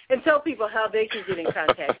pronounce it. And tell people how they can get in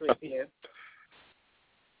contact with you.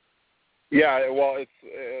 Yeah, well, it's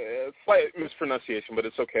a slight mispronunciation, but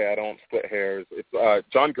it's okay. I don't split hairs. It's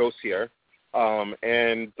John Gosier,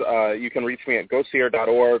 and you can reach me at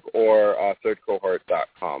gosier.org or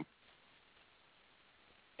thirdcohort.com.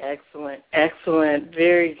 Excellent, excellent,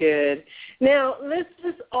 very good. Now, let's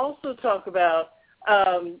just also talk about,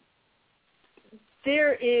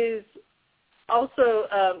 there is also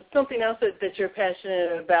something else that you're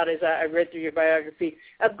passionate about, as I read through your biography.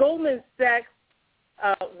 Goldman Sachs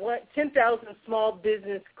 10,000 small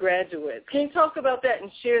business graduates. Can you talk about that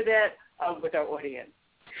and share that with our audience?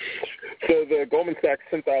 So the Goldman Sachs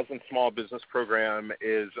 10,000 Small Business Program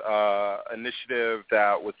is an initiative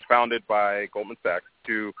that was founded by Goldman Sachs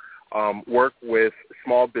to work with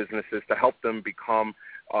small businesses to help them become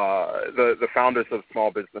the founders of small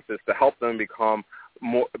businesses, to help them become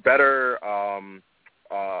better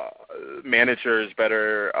managers,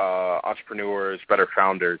 better entrepreneurs, better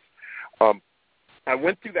founders. I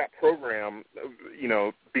went through that program,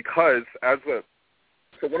 because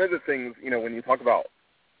so one of the things, when you talk about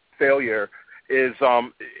failure is,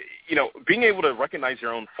 being able to recognize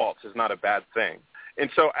your own faults is not a bad thing. And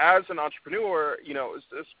so as an entrepreneur,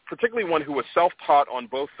 particularly one who was self-taught on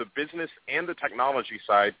both the business and the technology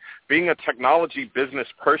side, being a technology business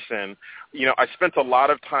person, I spent a lot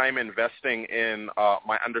of time investing in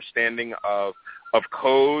my understanding of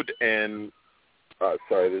code and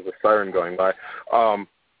sorry, there's a siren going by.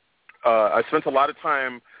 I spent a lot of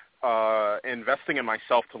time investing in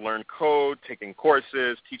myself to learn code, taking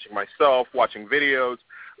courses, teaching myself, watching videos.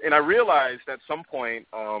 And I realized at some point,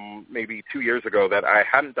 maybe 2 years ago, that I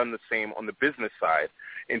hadn't done the same on the business side.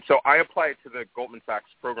 And so I applied to the Goldman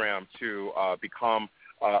Sachs program to become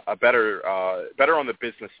a better on the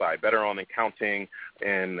business side, better on accounting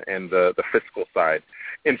and the fiscal side.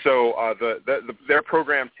 And so their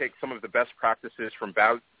program takes some of the best practices from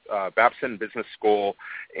Babson Business School,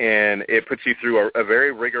 and it puts you through a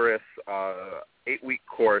very rigorous 8-week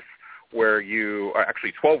course where you, or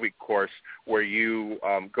actually 12-week course, where you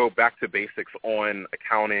go back to basics on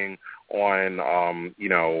accounting, on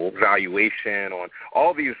valuation, on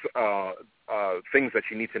all these things that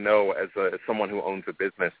you need to know as someone who owns a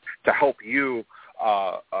business to help you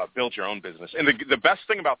build your own business. And the best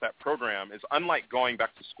thing about that program is, unlike going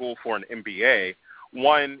back to school for an MBA,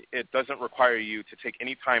 one, it doesn't require you to take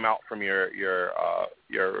any time out from your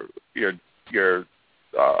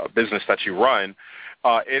business that you run.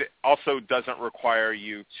 It also doesn't require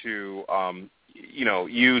you to,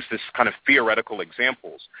 use this kind of theoretical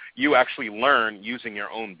examples. You actually learn using your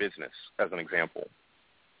own business as an example.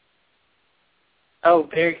 Oh,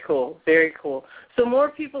 very cool, very cool. So more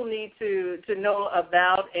people need to know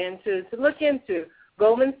about and to look into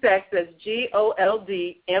Goldman Sachs. That's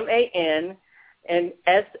GOLDMAN and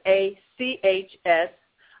SACHS.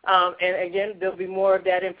 And again, there'll be more of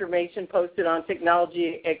that information posted on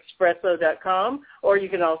technologyexpresso.com, or you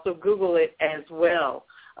can also Google it as well.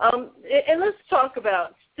 And let's talk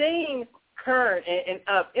about staying current and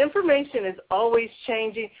up. Information is always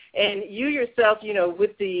changing, and you yourself,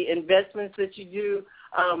 with the investments that you do,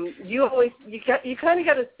 you kind of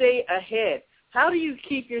got to stay ahead. How do you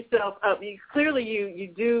keep yourself up? Clearly, you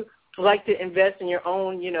do like to invest in your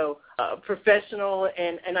own, professional.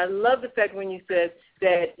 And I love the fact when you said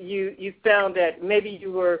that you found that maybe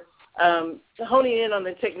you were honing in on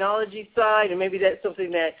the technology side, and maybe that's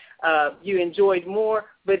something that you enjoyed more.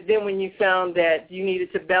 But then when you found that you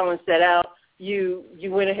needed to balance that out, you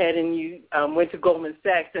went ahead and you went to Goldman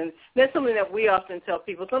Sachs. And that's something that we often tell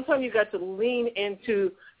people. Sometimes you got to lean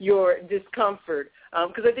into your discomfort,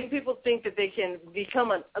 because I think people think that they can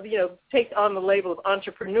become take on the label of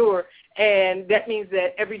entrepreneur, and that means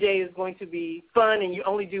that every day is going to be fun and you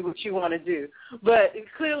only do what you want to do. But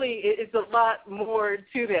clearly it's a lot more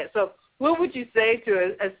to that. So what would you say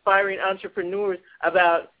to aspiring entrepreneurs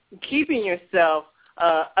about keeping yourself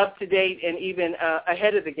up to date and even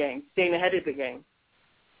ahead of the game, staying ahead of the game?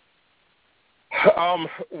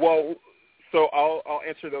 Well, so I'll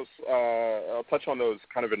answer those. I'll touch on those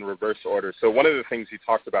kind of in reverse order. So one of the things you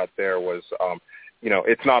talked about there was,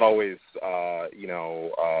 it's not always,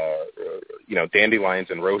 dandelions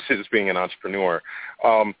and roses being an entrepreneur.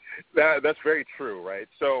 That's very true, right?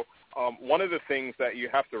 So one of the things that you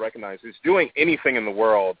have to recognize is doing anything in the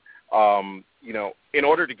world, in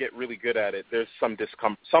order to get really good at it, there's some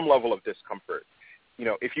level of discomfort.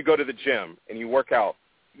 If you go to the gym and you work out,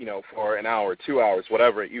 for an hour, 2 hours,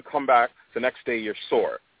 whatever, you come back the next day, you're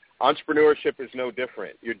sore. Entrepreneurship is no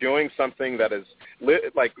different. You're doing something that is,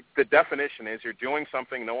 like the definition is you're doing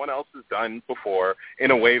something no one else has done before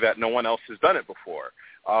in a way that no one else has done it before.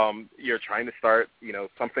 You're trying to start,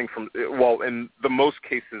 something from, in the most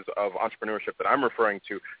cases of entrepreneurship that I'm referring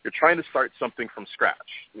to, you're trying to start something from scratch.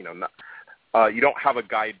 You don't have a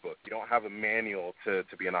guidebook. You don't have a manual to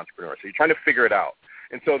be an entrepreneur. So you're trying to figure it out.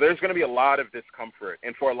 And so there's going to be a lot of discomfort.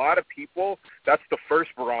 And for a lot of people, that's the first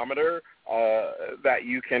barometer that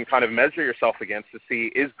you can kind of measure yourself against to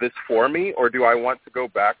see, is this for me, or do I want to go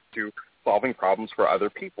back to solving problems for other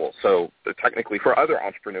people? So technically for other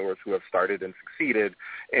entrepreneurs who have started and succeeded,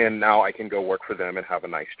 and now I can go work for them and have a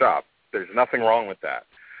nice job. There's nothing wrong with that.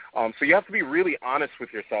 So you have to be really honest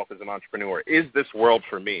with yourself as an entrepreneur. Is this world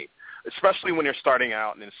for me? Especially when you're starting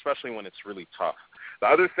out, and especially when it's really tough. The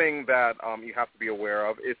other thing that you have to be aware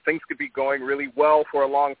of is things could be going really well for a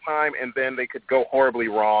long time, and then they could go horribly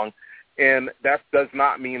wrong. And that does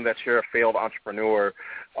not mean that you're a failed entrepreneur.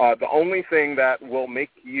 The only thing that will make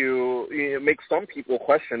some people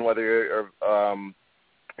question whether you're,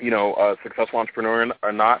 a successful entrepreneur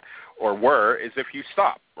or not, or were, is if you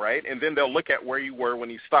stop, right? And then they'll look at where you were when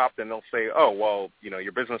you stopped, and they'll say, oh, well,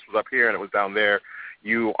 your business was up here and it was down there.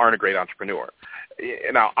 You aren't a great entrepreneur.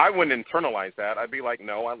 Now, I wouldn't internalize that. I'd be like,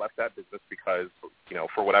 no, I left that business because,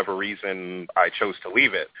 for whatever reason, I chose to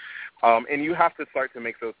leave it. And you have to start to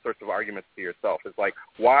make those sorts of arguments to yourself. It's like,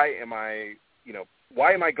 why am I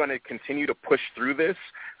going to continue to push through this?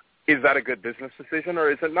 Is that a good business decision, or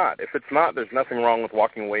is it not? If it's not, there's nothing wrong with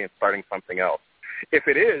walking away and starting something else. If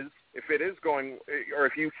it is going, or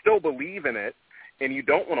if you still believe in it, and you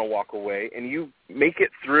don't want to walk away, and you make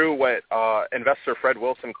it through what investor Fred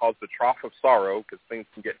Wilson calls the trough of sorrow, because things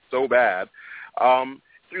can get so bad,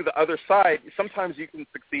 through the other side, sometimes you can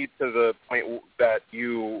succeed to the point that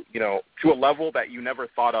to a level that you never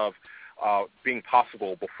thought of being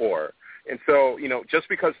possible before. And so, just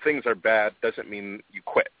because things are bad doesn't mean you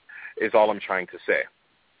quit, is all I'm trying to say.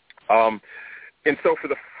 And so for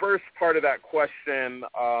the first part of that question,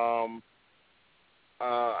 I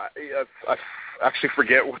actually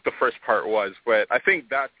forget what the first part was, but I think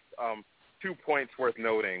that's 2 points worth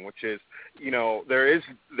noting, which is, there's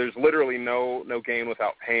literally no gain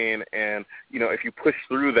without pain, and if you push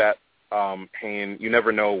through that pain, you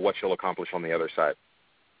never know what you'll accomplish on the other side.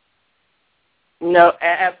 No,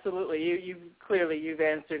 absolutely. You've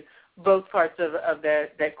answered both parts of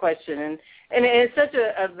that question, and it's such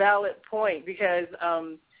a valid point, because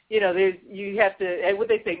you have to, what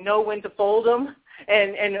they say, know when to fold them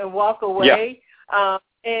and walk away. Yeah.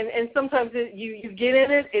 And sometimes you get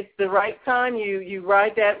in it, it's the right time, you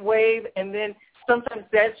ride that wave, and then sometimes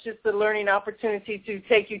that's just a learning opportunity to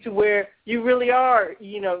take you to where you really are,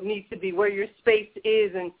 need to be, where your space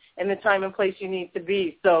is and the time and place you need to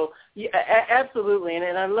be. So absolutely.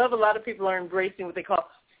 And I love a lot of people are embracing what they call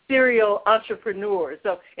serial entrepreneurs.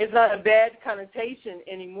 So it's not a bad connotation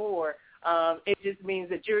anymore. It just means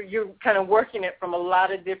that you're kind of working it from a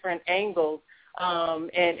lot of different angles,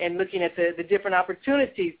 and looking at the different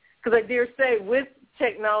opportunities. Because I dare say, with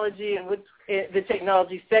technology and with the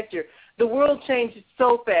technology sector, the world changes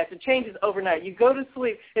so fast. It changes overnight. You go to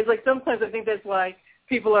sleep. It's like sometimes I think that's why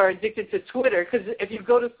people are addicted to Twitter, because if you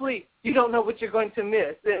go to sleep, you don't know what you're going to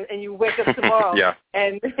miss, and you wake up tomorrow, yeah.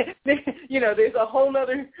 And there's a whole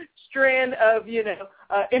other strand of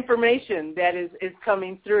information that is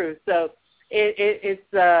coming through. So it's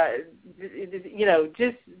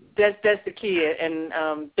just that's the key.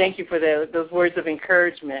 And thank you for those words of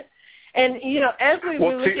encouragement. And as we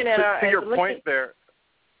were looking at to your point there.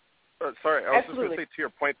 Sorry, I was Absolutely. just going to say to your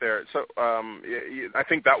point there. So I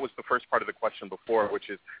think that was the first part of the question before, which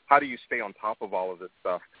is how do you stay on top of all of this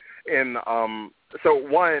stuff? And so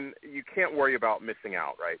one, you can't worry about missing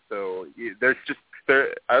out, right? So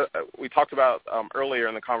we talked about earlier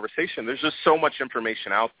in the conversation, there's just so much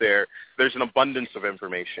information out there. There's an abundance of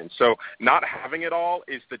information. So not having it all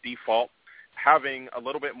is the default. Having a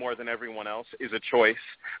little bit more than everyone else is a choice.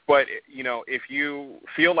 But, if you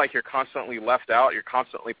feel like you're constantly left out, you're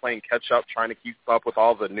constantly playing catch up, trying to keep up with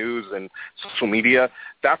all the news and social media,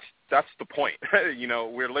 that's the point.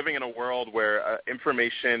 We're living in a world where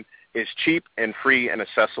information is cheap and free and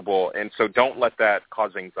accessible, and so don't let that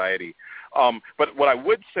cause anxiety. But what I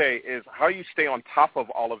would say is how you stay on top of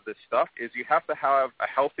all of this stuff is you have to have a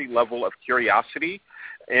healthy level of curiosity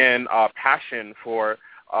and passion for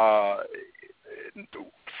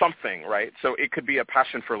something, right? So it could be a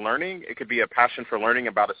passion for learning. It could be a passion for learning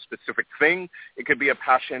about a specific thing. It could be a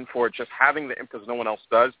passion for just having the because no one else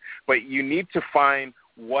does. But you need to find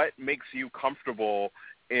what makes you comfortable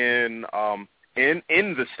in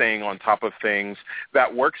the staying on top of things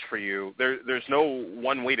that works for you. There's no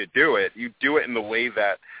one way to do it. You do it in the way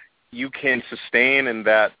that you can sustain and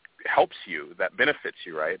that helps you, that benefits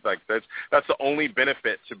you, right? Like that's the only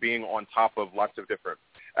benefit to being on top of lots of different,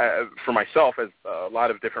 for myself, as a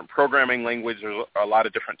lot of different programming languages, a lot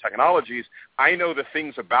of different technologies. I know the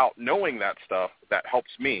things about knowing that stuff that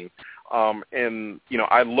helps me. And,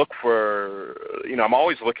 I look for, I'm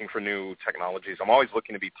always looking for new technologies. I'm always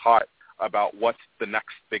looking to be taught about what's the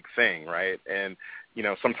next big thing, right? And,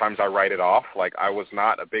 sometimes I write it off. Like I was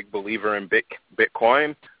not a big believer in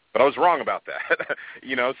Bitcoin, but I was wrong about that.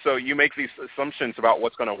 So you make these assumptions about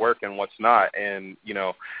what's going to work and what's not. And,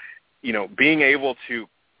 being able to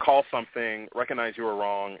call something, recognize you were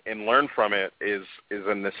wrong, and learn from it is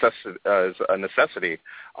a necessity.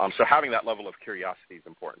 So having that level of curiosity is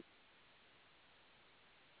important.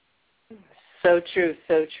 So true,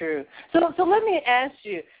 so true. So let me ask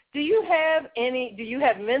you, do you have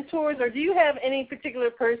mentors, or do you have any particular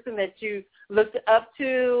person that you looked up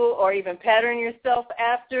to or even pattern yourself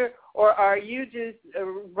after, or are you just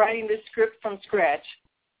writing the script from scratch?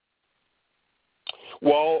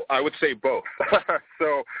 Well, I would say both.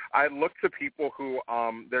 So I look to people who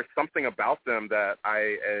there's something about them that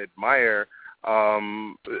I admire.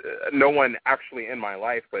 No one actually in my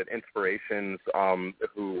life, but inspirations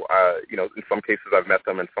who, in some cases I've met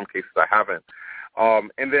them, in some cases I haven't.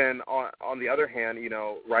 And then on the other hand,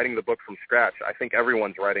 writing the book from scratch, I think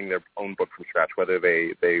everyone's writing their own book from scratch, whether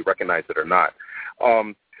they recognize it or not.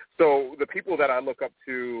 So the people that I look up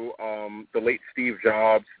to, the late Steve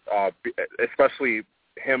Jobs, especially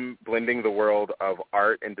him blending the world of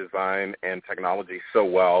art and design and technology so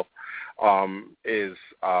well, is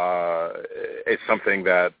something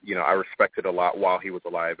that, I respected a lot while he was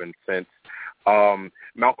alive and since.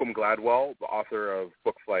 Malcolm Gladwell, the author of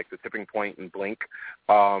books like The Tipping Point and Blink,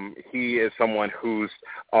 he is someone whose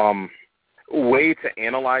way to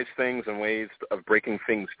analyze things and ways of breaking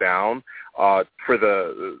things down for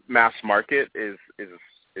the mass market is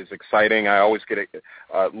exciting. I always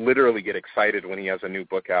literally get excited when he has a new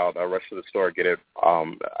book out. I rush to the store, get it.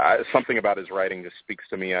 Something about his writing just speaks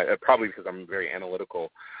to me, probably because I'm very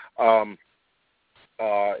analytical.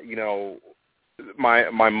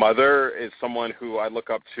 My mother is someone who I look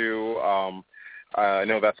up to. I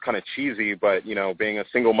know that's kind of cheesy, but, being a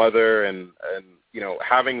single mother and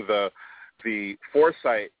having the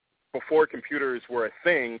foresight before computers were a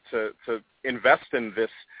thing to invest in this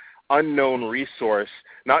unknown resource,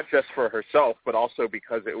 not just for herself, but also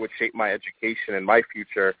because it would shape my education and my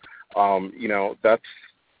future. That's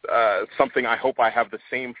something I hope I have the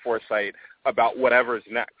same foresight about whatever's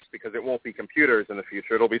next, because it won't be computers in the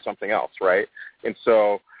future. It'll be something else, right? And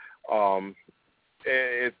so I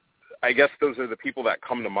guess those are the people that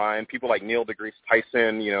come to mind. People like Neil deGrasse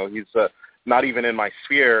Tyson, he's not even in my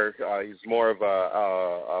sphere. He's more of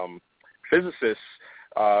a physicist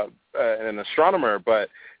and an astronomer, but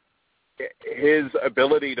his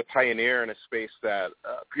ability to pioneer in a space that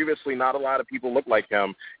previously not a lot of people look like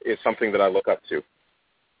him is something that I look up to.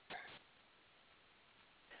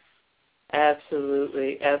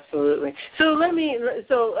 Absolutely. So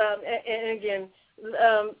and again,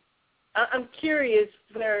 I'm curious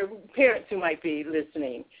for parents who might be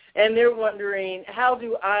listening, and they're wondering, how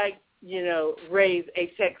do I, raise a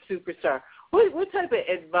tech superstar? What type of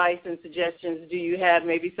advice and suggestions do you have?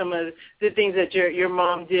 Maybe some of the things that your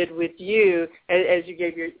mom did with you, as you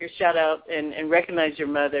gave your shout out and recognized your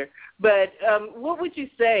mother. But what would you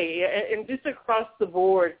say, and just across the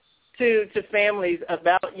board, to families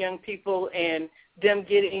about young people and them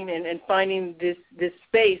getting and finding this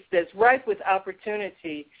space that's ripe with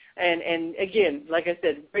opportunity, and again, like I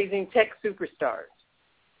said, raising tech superstars?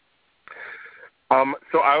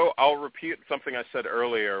 So I'll repeat something I said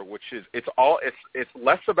earlier, which is it's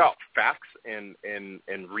less about facts and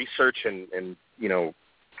research and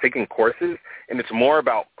taking courses, and it's more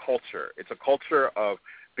about culture. It's a culture of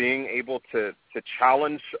being able to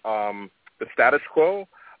challenge the status quo,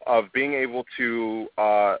 of being able to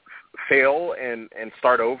fail and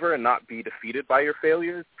start over and not be defeated by your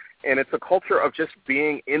failures, and it's a culture of just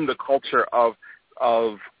being in the culture of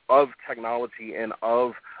technology and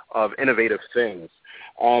of innovative things.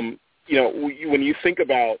 When you think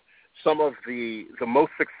about some of the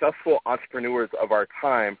most successful entrepreneurs of our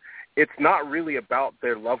time, it's not really about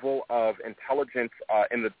their level of intelligence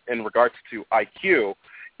in regards to IQ.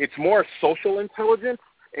 It's more social intelligence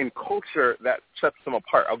and culture that sets them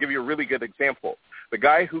apart. I'll give you a really good example. The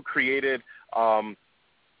guy who created Tumblr,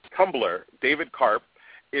 David Karp,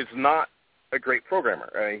 is not a great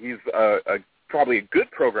programmer. He's probably a good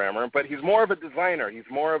programmer, but he's more of a designer. He's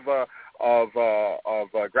more of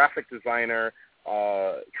a graphic designer,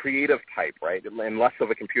 creative type, right, and less of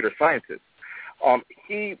a computer scientist.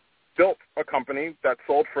 He built a company that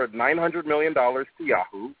sold for $900 million to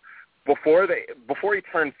Yahoo before he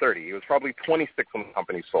turned 30. He was probably 26 when the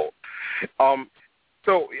company sold.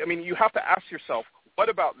 So, you have to ask yourself, what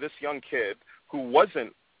about this young kid who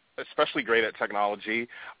wasn't especially great at technology,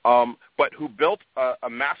 but who built a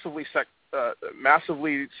massively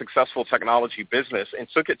successful technology business and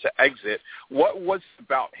took it to exit? What was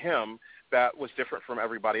about him that was different from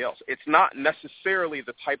everybody else? It's not necessarily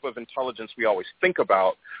the type of intelligence we always think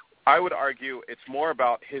about. I would argue it's more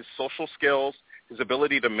about his social skills, his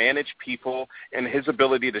ability to manage people, and his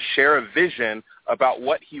ability to share a vision about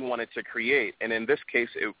what he wanted to create. And in this case,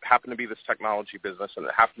 it happened to be this technology business, and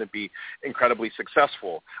it happened to be incredibly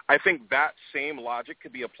successful. I think that same logic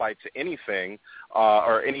could be applied to anything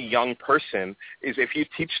or any young person, is if you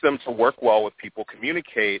teach them to work well with people,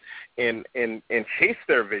 communicate, and chase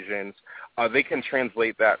their visions, they can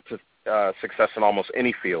translate that to success in almost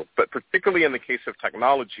any field. But particularly in the case of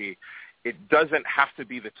technology, it doesn't have to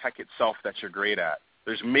be the tech itself that you're great at.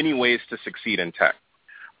 There's many ways to succeed in tech.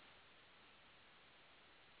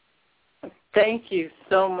 Thank you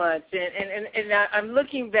so much. And I'm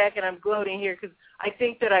looking back and I'm gloating here because I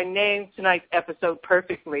think that I named tonight's episode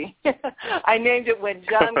perfectly. I named it When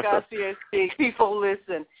John Gosier Speaks, People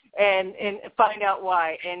Listen, and find out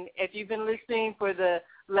why. And if you've been listening for the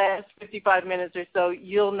last 55 minutes or so,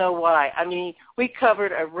 you'll know why. We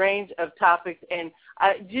covered a range of topics, and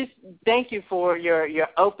I just thank you for your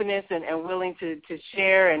openness and willing to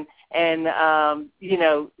share and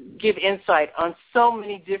give insight on so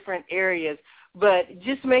many different areas, but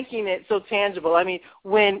just making it so tangible.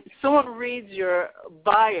 When someone reads your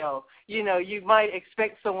bio, you might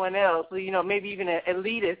expect someone else, maybe even an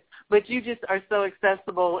elitist, but you just are so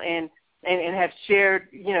accessible and have shared,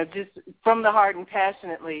 just from the heart and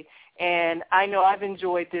passionately. And I know I've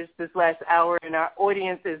enjoyed this last hour, and our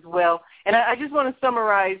audience as well. And I just want to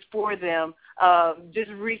summarize for them, just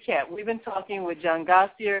recap. We've been talking with John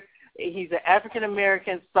Gosier. He's an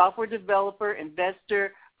African-American software developer,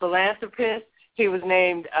 investor, philanthropist. He was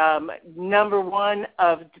named number one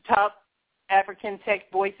of the top African tech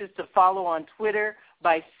voices to follow on Twitter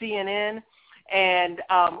by CNN, and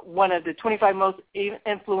one of the 25 most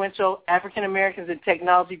influential African-Americans in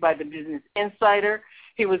technology by the Business Insider.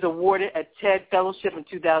 He was awarded a TED Fellowship in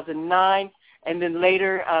 2009, and then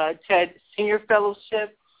later TED Senior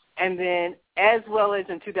Fellowship, and then as well as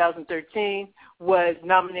in 2013 was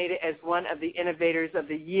nominated as one of the Innovators of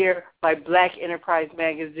the Year by Black Enterprise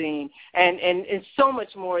Magazine, and so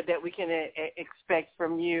much more that we can expect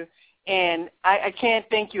from you. And I can't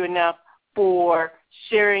thank you enough for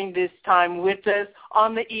sharing this time with us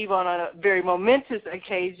on the eve on a very momentous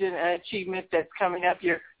occasion, an achievement that's coming up,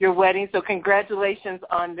 your wedding. So congratulations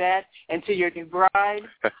on that, and to your new bride.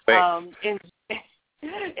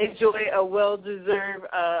 Enjoy a well-deserved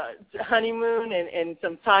honeymoon and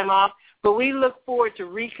some time off. But we look forward to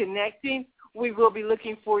reconnecting. We will be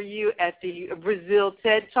looking for you at the Brazil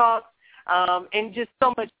TED Talk and just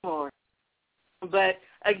so much more. But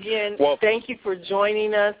again, thank you for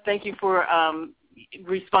joining us. Thank you for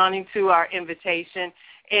responding to our invitation.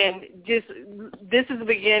 And just this is the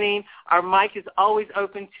beginning. Our mic is always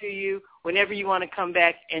open to you whenever you want to come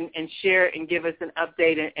back and share and give us an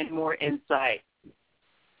update and more insight.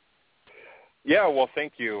 Yeah, well,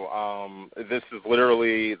 thank you. This is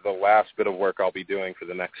literally the last bit of work I'll be doing for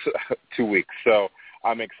the next 2 weeks. So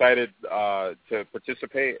I'm excited to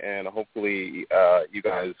participate, and hopefully you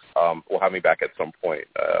guys will have me back at some point.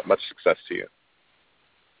 Much success to you.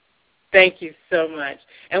 Thank you so much.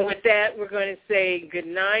 And with that, we're going to say good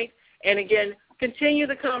night. And again, continue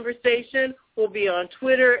the conversation. We'll be on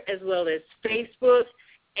Twitter as well as Facebook,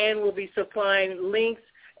 and we'll be supplying links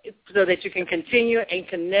so that you can continue and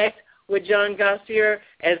connect with John Gosier,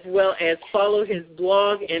 as well as follow his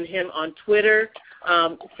blog and him on Twitter.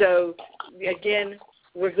 So, again,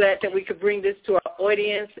 we're glad that we could bring this to our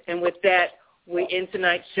audience. And with that, we end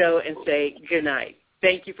tonight's show and say good night.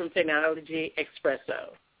 Thank you from Technology Expresso.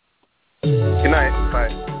 Good night.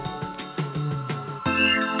 Bye.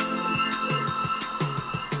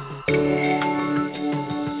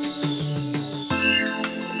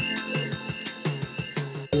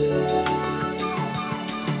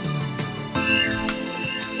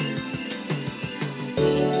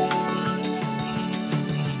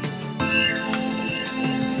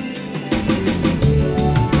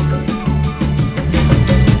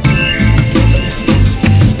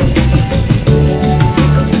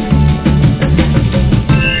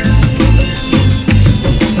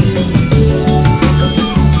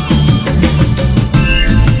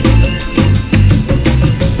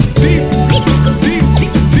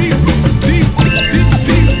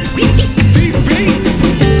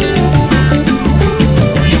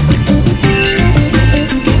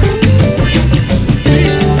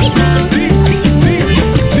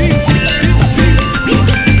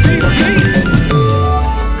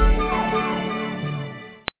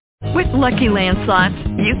 Lucky Land Slots,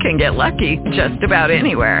 you can get lucky just about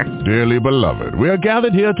anywhere. Dearly beloved, we are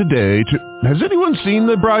gathered here today to... Has anyone seen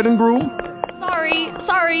the bride and groom?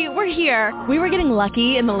 Sorry, we're here. We were getting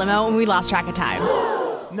lucky in the limo and we lost track of time.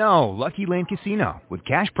 No, Lucky Land Casino, with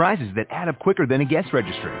cash prizes that add up quicker than a guest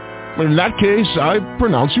registry. In that case, I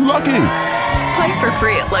pronounce you lucky. Play for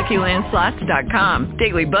free at LuckyLandSlots.com.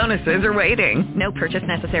 Daily bonuses are waiting. No purchase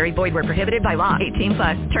necessary. Void where prohibited by law.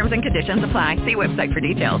 18+. Terms and conditions apply. See website for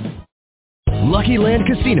details. Lucky Land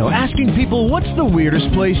Casino, asking people, what's the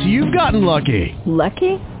weirdest place you've gotten lucky?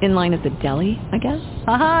 Lucky? In line at the deli, I guess?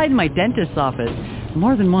 Aha, in my dentist's office.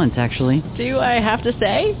 More than once, actually. Do I have to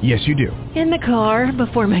say? Yes, you do. In the car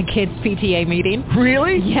before my kids' PTA meeting.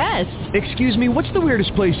 Really? Yes. Excuse me, what's the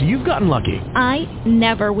weirdest place you've gotten lucky? I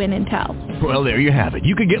never win and tell. Well, there you have it.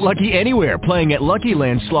 You can get lucky anywhere, playing at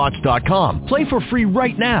LuckyLandSlots.com. Play for free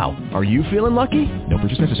right now. Are you feeling lucky? No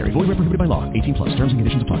purchase necessary. Void where prohibited by law. 18+. Terms and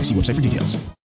conditions apply. See website for details.